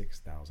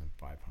 $36,500.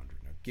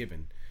 Now,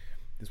 given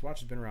this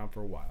watch has been around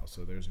for a while,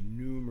 so there's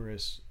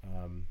numerous,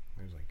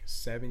 there's like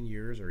 7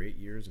 years or 8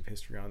 years of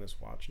history on this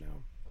watch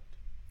now,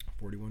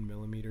 41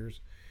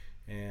 millimeters,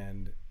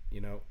 and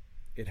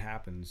it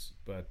happens,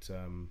 but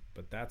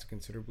that's a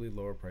considerably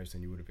lower price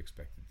than you would have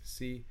expected to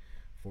see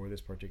for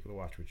this particular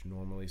watch, which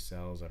normally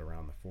sells at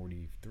around the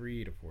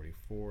 43 to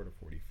 44 to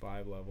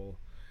 45 level.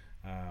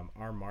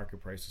 Our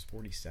market price is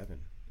 47,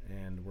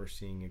 and we're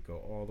seeing it go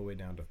all the way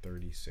down to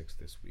 36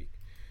 this week.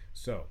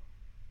 So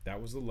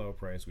that was the low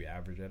price. We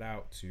averaged it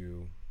out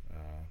to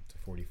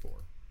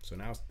 44. So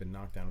now it's been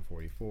knocked down to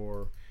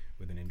 44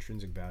 with an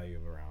intrinsic value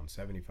of around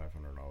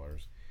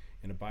 $7,500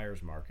 in a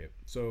buyer's market.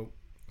 So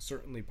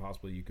certainly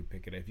possibly you could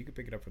pick it up. If you could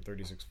pick it up for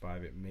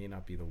 $36,500, it may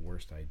not be the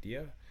worst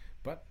idea.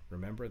 But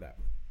remember that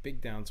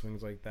big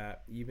downswings like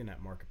that, even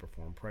at market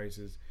perform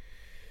prices,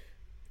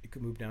 it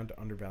could move down to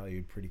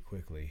undervalued pretty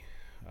quickly.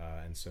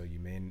 And so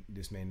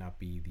this may not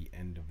be the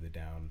end of the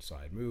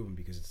downside move, and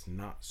because it's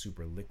not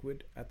super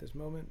liquid at this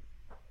moment,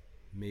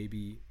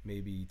 maybe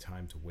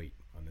time to wait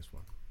on this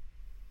one.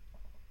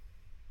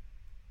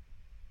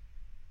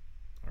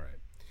 All right,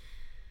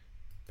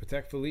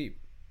 Patek Philippe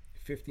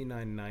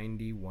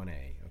 5990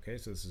 1A. Okay,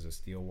 so this is a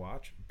steel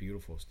watch,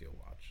 beautiful steel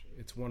watch.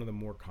 It's one of the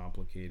more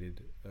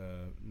complicated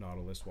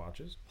Nautilus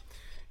watches,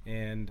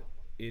 and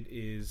it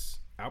is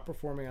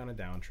outperforming on a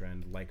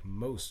downtrend like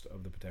most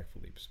of the Patek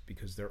Philippe's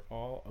because they're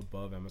all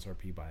above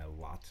MSRP by a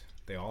lot.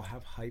 They all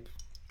have hype,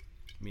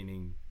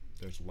 meaning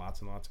there's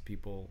lots and lots of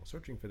people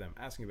searching for them,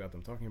 asking about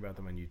them, talking about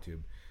them on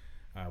YouTube.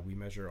 We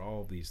measure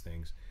all of these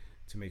things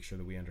to make sure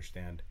that we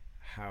understand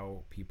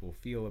how people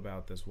feel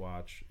about this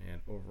watch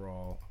and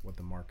overall what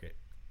the market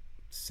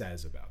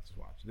says about this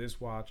watch.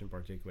 This watch in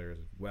particular is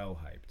well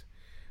hyped,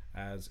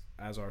 as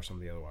are some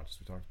of the other watches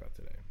we talked about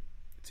today.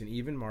 It's an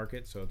even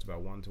market, so it's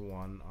about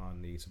 1-to-1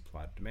 on the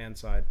supply to demand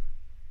side,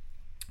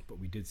 but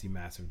we did see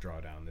massive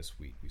drawdown this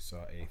week. We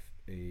saw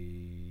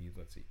a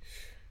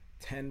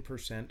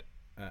 10%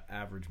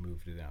 average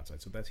move to the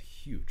downside, so that's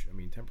huge. I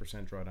mean, 10%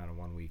 drawdown in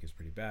 1 week is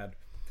pretty bad.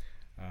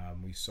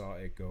 We saw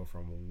it go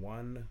from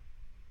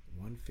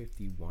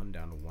 151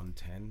 down to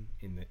 110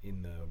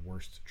 in the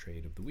worst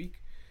trade of the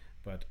week,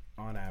 but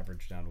on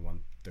average down to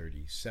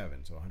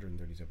 137. So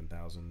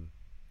 137,000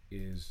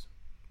 is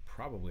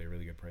probably a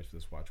really good price for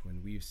this watch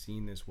when we've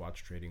seen this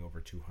watch trading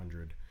over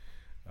 200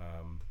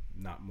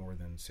 not more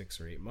than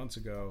 6 or 8 months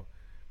ago.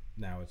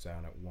 Now it's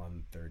down at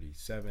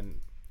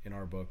 137 in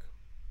our book.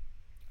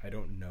 I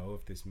don't know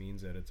if this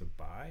means that it's a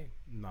buy.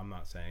 I'm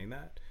not saying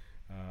that.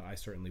 I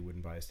certainly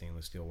wouldn't buy a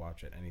stainless steel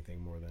watch at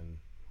anything more than,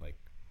 like,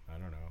 I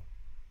don't know.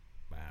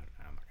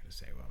 I'm not going to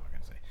say what I'm not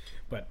going to say.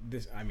 But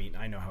this, I mean,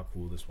 I know how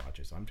cool this watch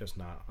is. I'm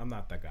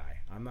not that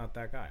guy.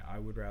 I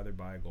would rather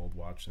buy a gold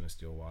watch than a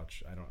steel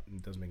watch.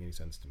 It doesn't make any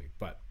sense to me.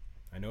 But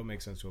I know it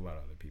makes sense to a lot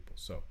of other people.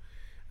 So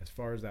as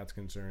far as that's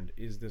concerned,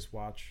 is this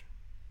watch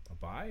a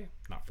buy?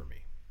 Not for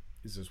me.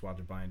 Is this watch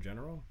a buy in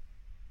general?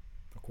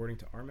 According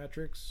to our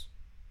metrics,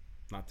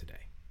 not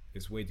today.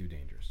 It's way too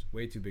dangerous,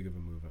 way too big of a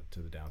move to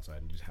the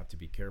downside, and you just have to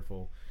be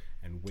careful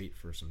and wait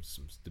for some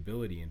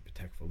stability in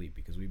Patek Philippe,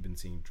 because we've been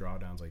seeing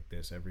drawdowns like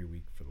this every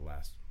week for the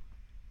last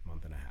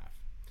month and a half.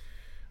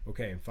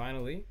 Okay, and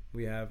finally,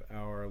 we have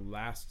our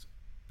last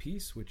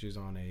piece, which is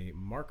on a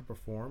market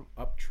perform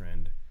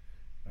uptrend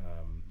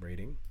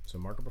rating. So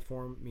market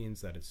perform means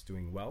that it's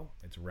doing well.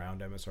 It's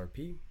around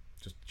MSRP,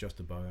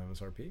 just above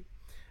MSRP.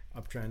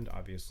 Uptrend,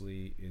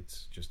 obviously,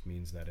 it just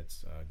means that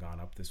it's gone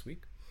up this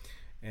week.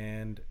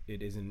 And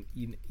it is an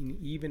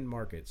even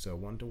market, so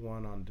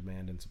 1-to-1 on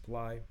demand and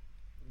supply,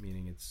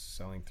 meaning it's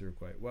selling through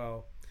quite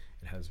well.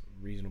 It has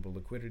reasonable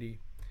liquidity,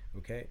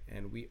 okay?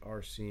 And we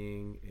are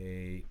seeing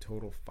a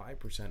total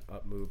 5%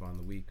 up move on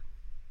the week.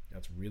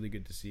 That's really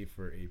good to see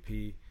for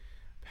AP.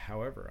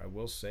 However, I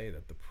will say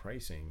that the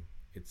pricing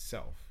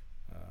itself,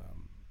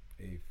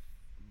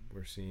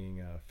 we're seeing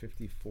a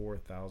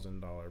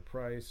 $54,000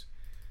 price,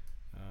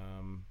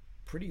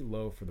 pretty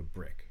low for the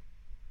brick.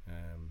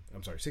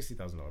 I'm sorry,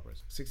 $60,000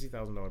 price.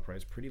 $60,000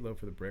 price, pretty low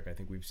for the brick. I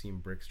think we've seen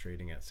bricks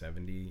trading at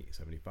 70,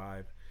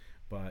 75.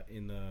 But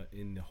in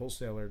the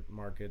wholesaler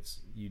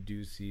markets, you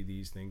do see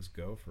these things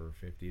go for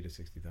 $50,000 to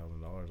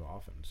 $60,000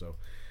 often. So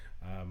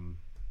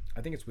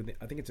I think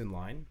it's in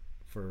line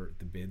for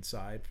the bid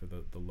side, for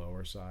the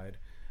lower side.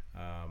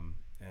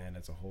 And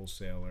as a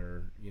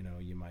wholesaler,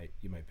 you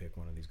might pick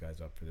one of these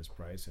guys up for this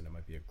price, and it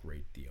might be a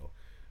great deal.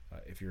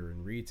 If you're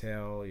in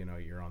retail,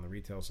 you're on the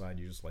retail side,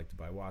 you just like to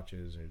buy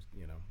watches, or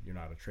you're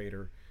not a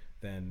trader,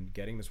 then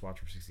getting this watch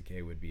for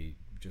 $60K would be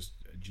just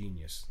a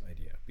genius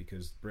idea,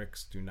 because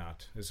bricks do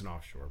not, it's an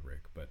offshore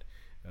brick, but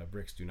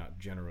bricks do not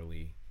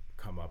generally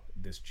come up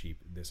this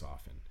cheap this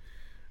often.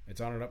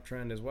 It's on an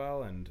uptrend as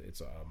well, and it's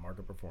a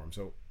market perform.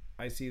 So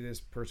I see this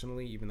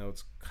personally, even though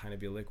it's kind of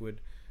illiquid,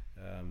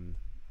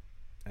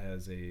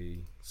 as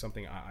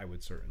something I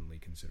would certainly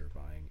consider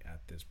buying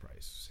at this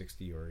price,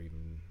 60 or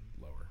even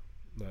lower,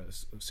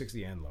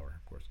 60 and lower,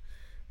 of course.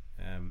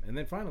 And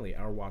then finally,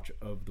 our watch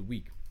of the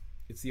week.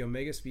 It's the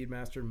Omega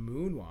Speedmaster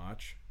Moon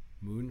Watch,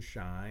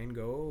 Moonshine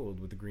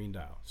Gold with the green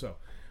dial. So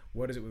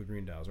what is it with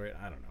green dials, right?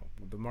 I don't know.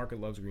 The market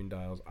loves green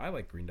dials. I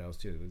like green dials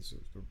too.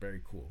 They're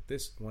very cool.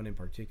 This one in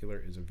particular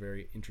is a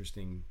very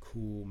interesting,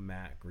 cool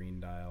matte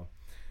green dial.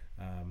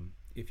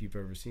 If you've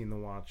ever seen the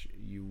watch,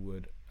 you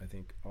would, I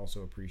think,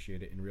 also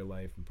appreciate it in real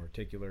life in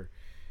particular.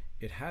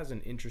 It has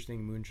an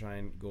interesting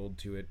moonshine gold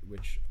to it,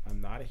 which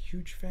I'm not a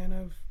huge fan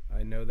of.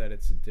 I know that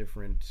it's a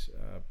different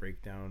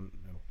breakdown,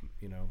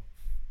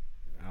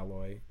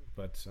 alloy.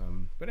 But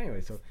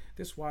anyway, so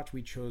this watch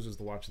we chose as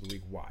the watch of the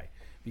week. Why?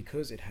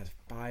 Because it has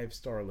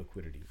 5-star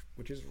liquidity,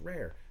 which is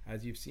rare,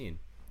 as you've seen.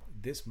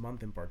 This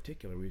month in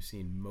particular, we've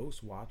seen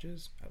most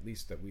watches, at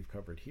least that we've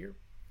covered here,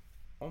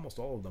 almost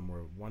all of them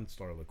were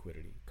 1-star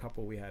liquidity. A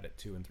couple we had at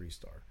 2 and 3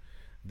 star.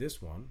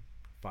 This one,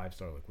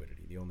 5-star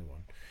liquidity, the only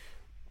one.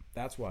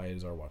 That's why it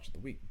is our watch of the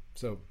week.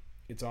 So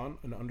it's on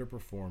an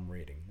underperform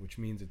rating, which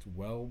means it's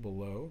well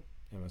below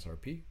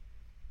MSRP.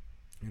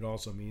 It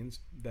also means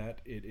that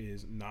it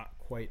is not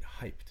quite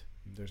hyped.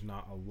 There's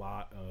not a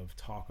lot of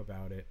talk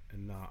about it,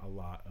 and not a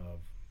lot of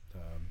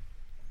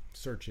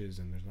searches,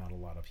 and there's not a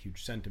lot of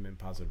huge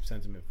positive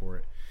sentiment for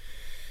it.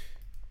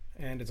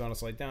 And it's on a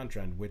slight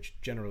downtrend, which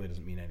generally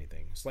doesn't mean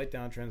anything. Slight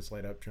downtrend,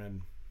 slight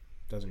uptrend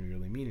doesn't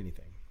really mean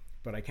anything.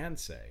 But I can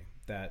say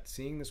that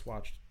seeing this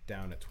watch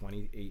down at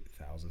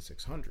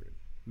 28,600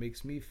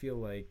 makes me feel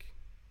like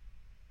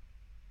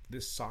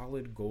this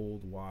solid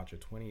gold watch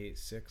at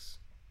 28,600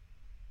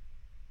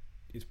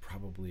 is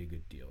probably a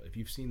good deal. If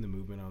you've seen the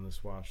movement on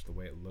this watch, the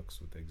way it looks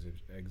with the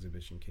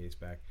exhibition case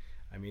back,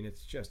 I mean,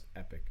 it's just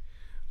epic.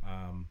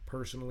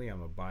 Personally,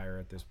 I'm a buyer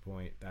at this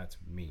point. That's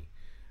me.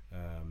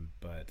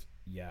 But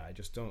yeah, I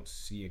just don't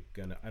see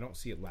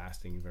it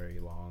lasting very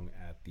long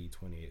at the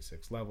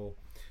 28.6 level,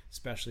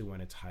 especially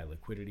when it's high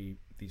liquidity.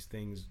 These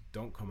things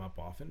don't come up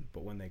often,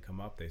 but when they come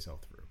up, they sell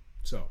through.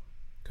 So,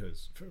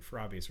 because for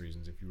obvious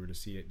reasons, if you were to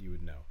see it, you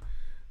would know.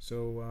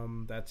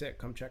 So that's it.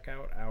 Come check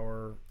out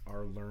our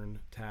Learn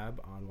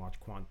tab on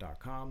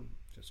WatchQuant.com.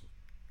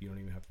 You don't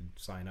even have to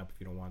sign up if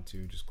you don't want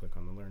to. Just click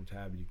on the Learn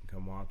tab. You can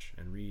come watch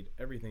and read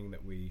everything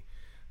that we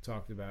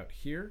talked about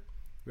here.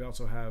 We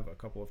also have a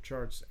couple of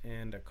charts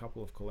and a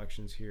couple of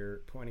collections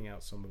here pointing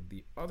out some of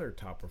the other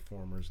top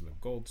performers in the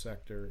gold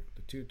sector,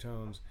 the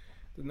two-tones,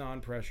 the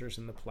non-precious,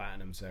 and the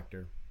platinum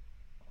sector.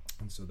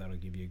 And so that'll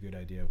give you a good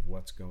idea of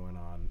what's going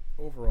on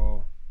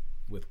overall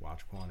with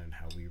WatchQuant and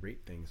how we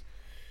rate things.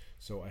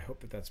 So I hope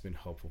that that's been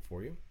helpful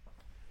for you.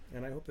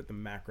 And I hope that the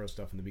macro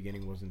stuff in the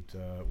beginning wasn't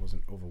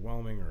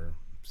overwhelming or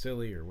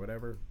silly or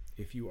whatever.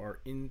 If you are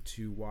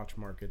into watch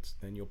markets,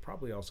 then you'll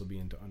probably also be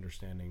into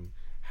understanding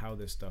how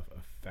this stuff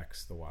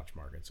affects the watch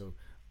market. So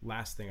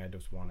last thing I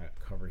just want to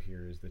cover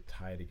here is the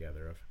tie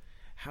together of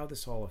how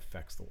this all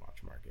affects the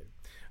watch market.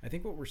 I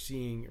think what we're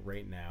seeing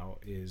right now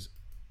is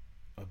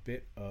a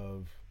bit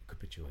of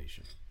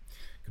capitulation.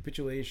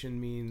 Capitulation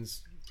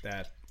means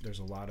that there's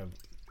a lot of,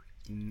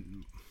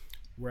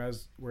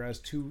 whereas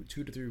 2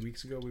 to 3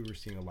 weeks ago we were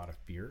seeing a lot of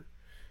fear,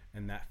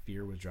 and that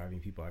fear was driving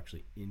people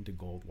actually into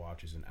gold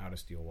watches and out of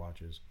steel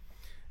watches.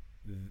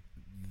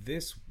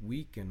 This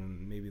week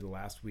and maybe the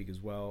last week as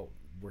well,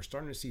 we're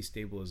starting to see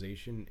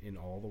stabilization in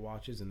all the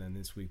watches, and then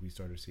this week we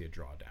started to see a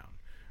drawdown,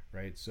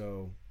 right?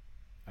 So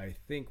I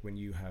think when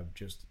you have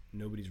just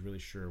nobody's really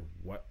sure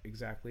what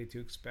exactly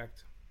to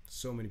expect,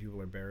 so many people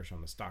are bearish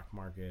on the stock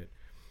market,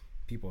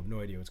 people have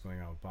no idea what's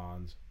going on with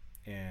bonds,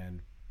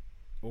 and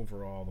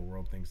overall the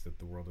world thinks that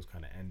the world is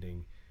kind of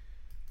ending.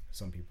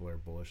 Some people are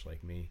bullish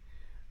like me.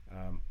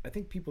 I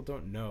think people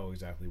don't know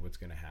exactly what's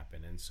going to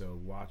happen, and so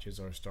watches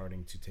are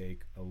starting to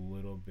take a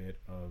little bit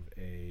of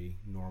a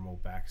normal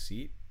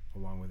backseat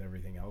along with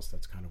everything else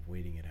that's kind of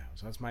waiting it out.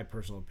 So that's my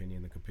personal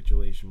opinion. The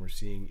capitulation we're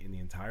seeing in the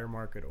entire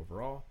market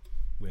overall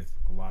with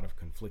a lot of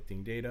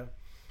conflicting data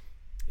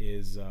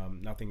is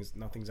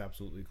nothing's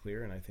absolutely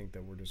clear, and I think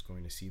that we're just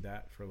going to see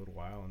that for a little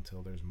while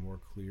until there's more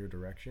clear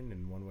direction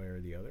in one way or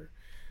the other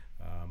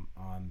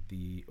on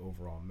the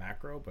overall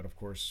macro. But of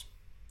course,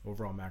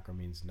 overall macro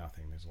means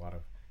nothing. There's a lot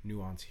of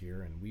nuance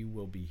here, and we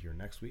will be here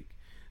next week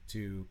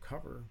to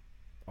cover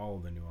all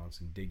of the nuance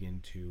and dig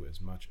into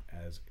as much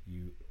as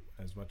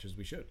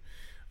we should.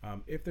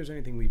 If there's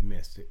anything we've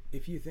missed,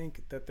 if you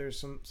think that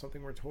there's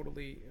something we're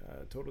totally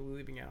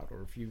leaving out,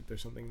 or if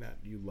there's something that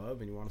you love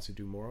and you want us to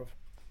do more of,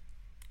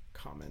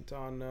 comment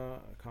on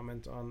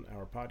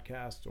our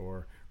podcast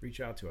or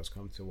reach out to us.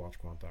 Come to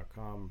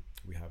WatchQuant.com.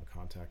 We have a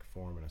contact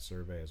form and a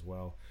survey as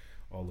well,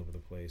 all over the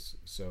place.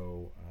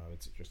 So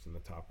it's just in the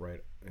top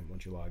right, and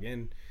once you log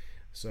in.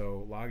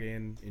 So log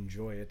in,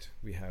 enjoy it.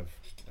 We have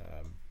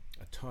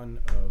a ton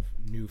of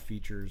new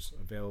features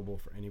available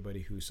for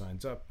anybody who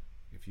signs up.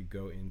 If you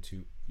go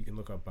into, you can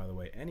look up, by the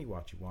way, any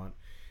watch you want.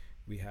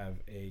 We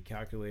have a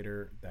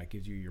calculator that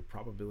gives you your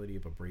probability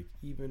of a break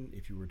even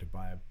if you were to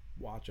buy a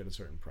watch at a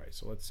certain price.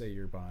 So let's say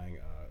you're buying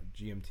a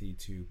GMT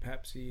to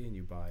Pepsi and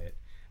you buy it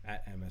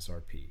at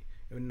MSRP.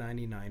 You have a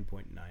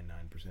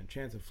 99.99%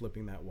 chance of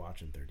flipping that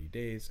watch in 30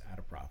 days at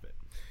a profit,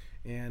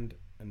 and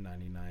a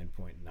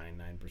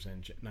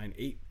 99.99%,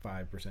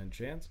 985%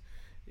 chance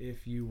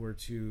if you were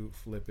to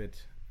flip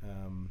it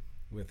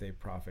with a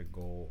profit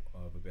goal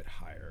of a bit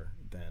higher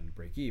than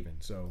break even.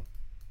 So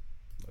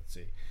let's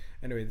see.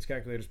 Anyway, this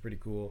calculator is pretty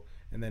cool.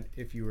 And then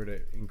if you were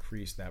to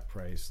increase that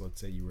price,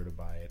 let's say you were to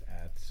buy it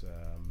at,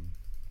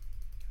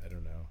 I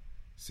don't know,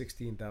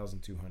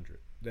 16,200,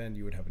 then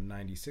you would have a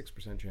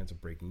 96% chance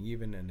of breaking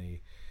even and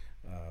a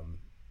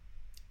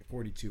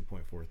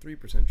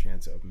 42.43%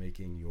 chance of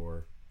making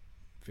your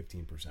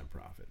 15%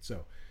 profit.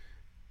 So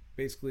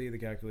basically, the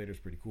calculator is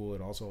pretty cool.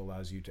 It also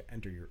allows you to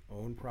enter your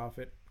own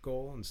profit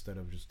goal instead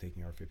of just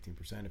taking our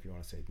 15%. If you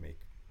want to say make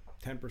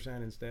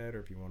 10% instead,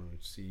 or if you wanted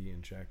to see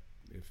and check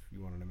if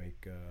you wanted to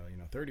make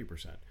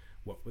 30%,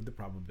 what would the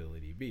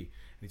probability be?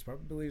 And these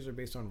probabilities are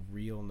based on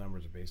real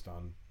numbers, are based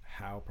on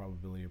how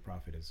probability of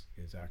profit is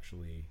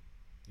actually.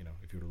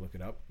 If you were to look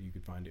it up, you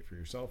could find it for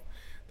yourself.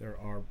 There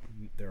are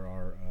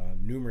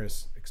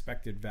numerous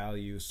expected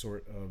value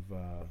sort of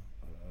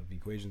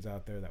equations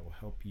out there that will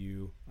help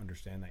you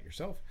understand that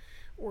yourself,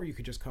 or you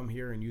could just come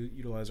here and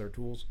utilize our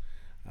tools,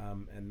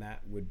 and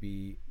that would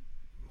be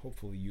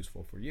hopefully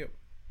useful for you.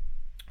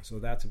 So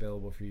that's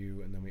available for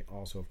you. And then we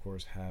also, of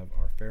course, have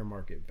our fair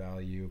market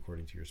value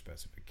according to your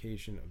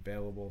specification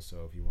available.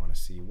 So if you want to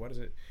see what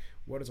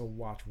is a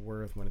watch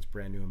worth when it's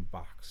brand new in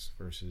box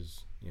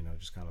versus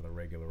just kind of the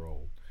regular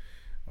old,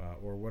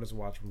 or what is a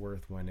watch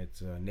worth when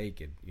it's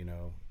naked,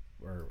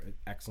 or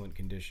excellent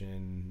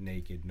condition,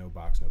 naked, no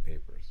box, no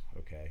papers.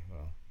 Okay,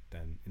 well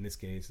then in this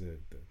case the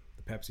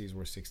Pepsi's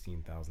worth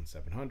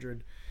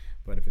 $16,700,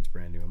 but if it's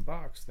brand new in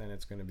box, then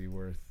it's going to be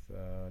worth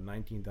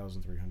 $19,311.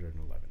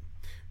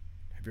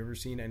 Have you ever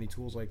seen any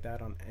tools like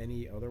that on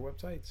any other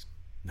websites?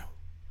 No,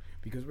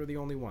 because we're the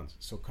only ones.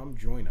 So come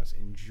join us,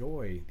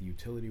 enjoy the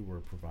utility we're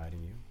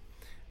providing you,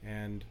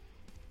 and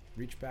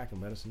reach back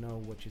and let us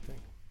know what you think.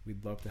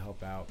 We'd love to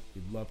help out.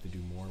 We'd love to do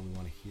more. We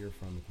want to hear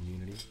from the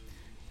community,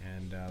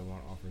 and we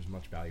want to offer as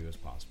much value as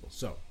possible.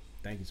 So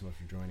thank you so much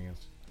for joining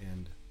us,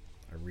 and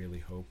I really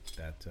hope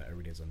that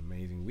every day is an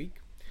amazing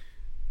week.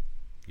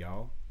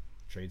 Y'all,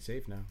 trade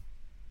safe now.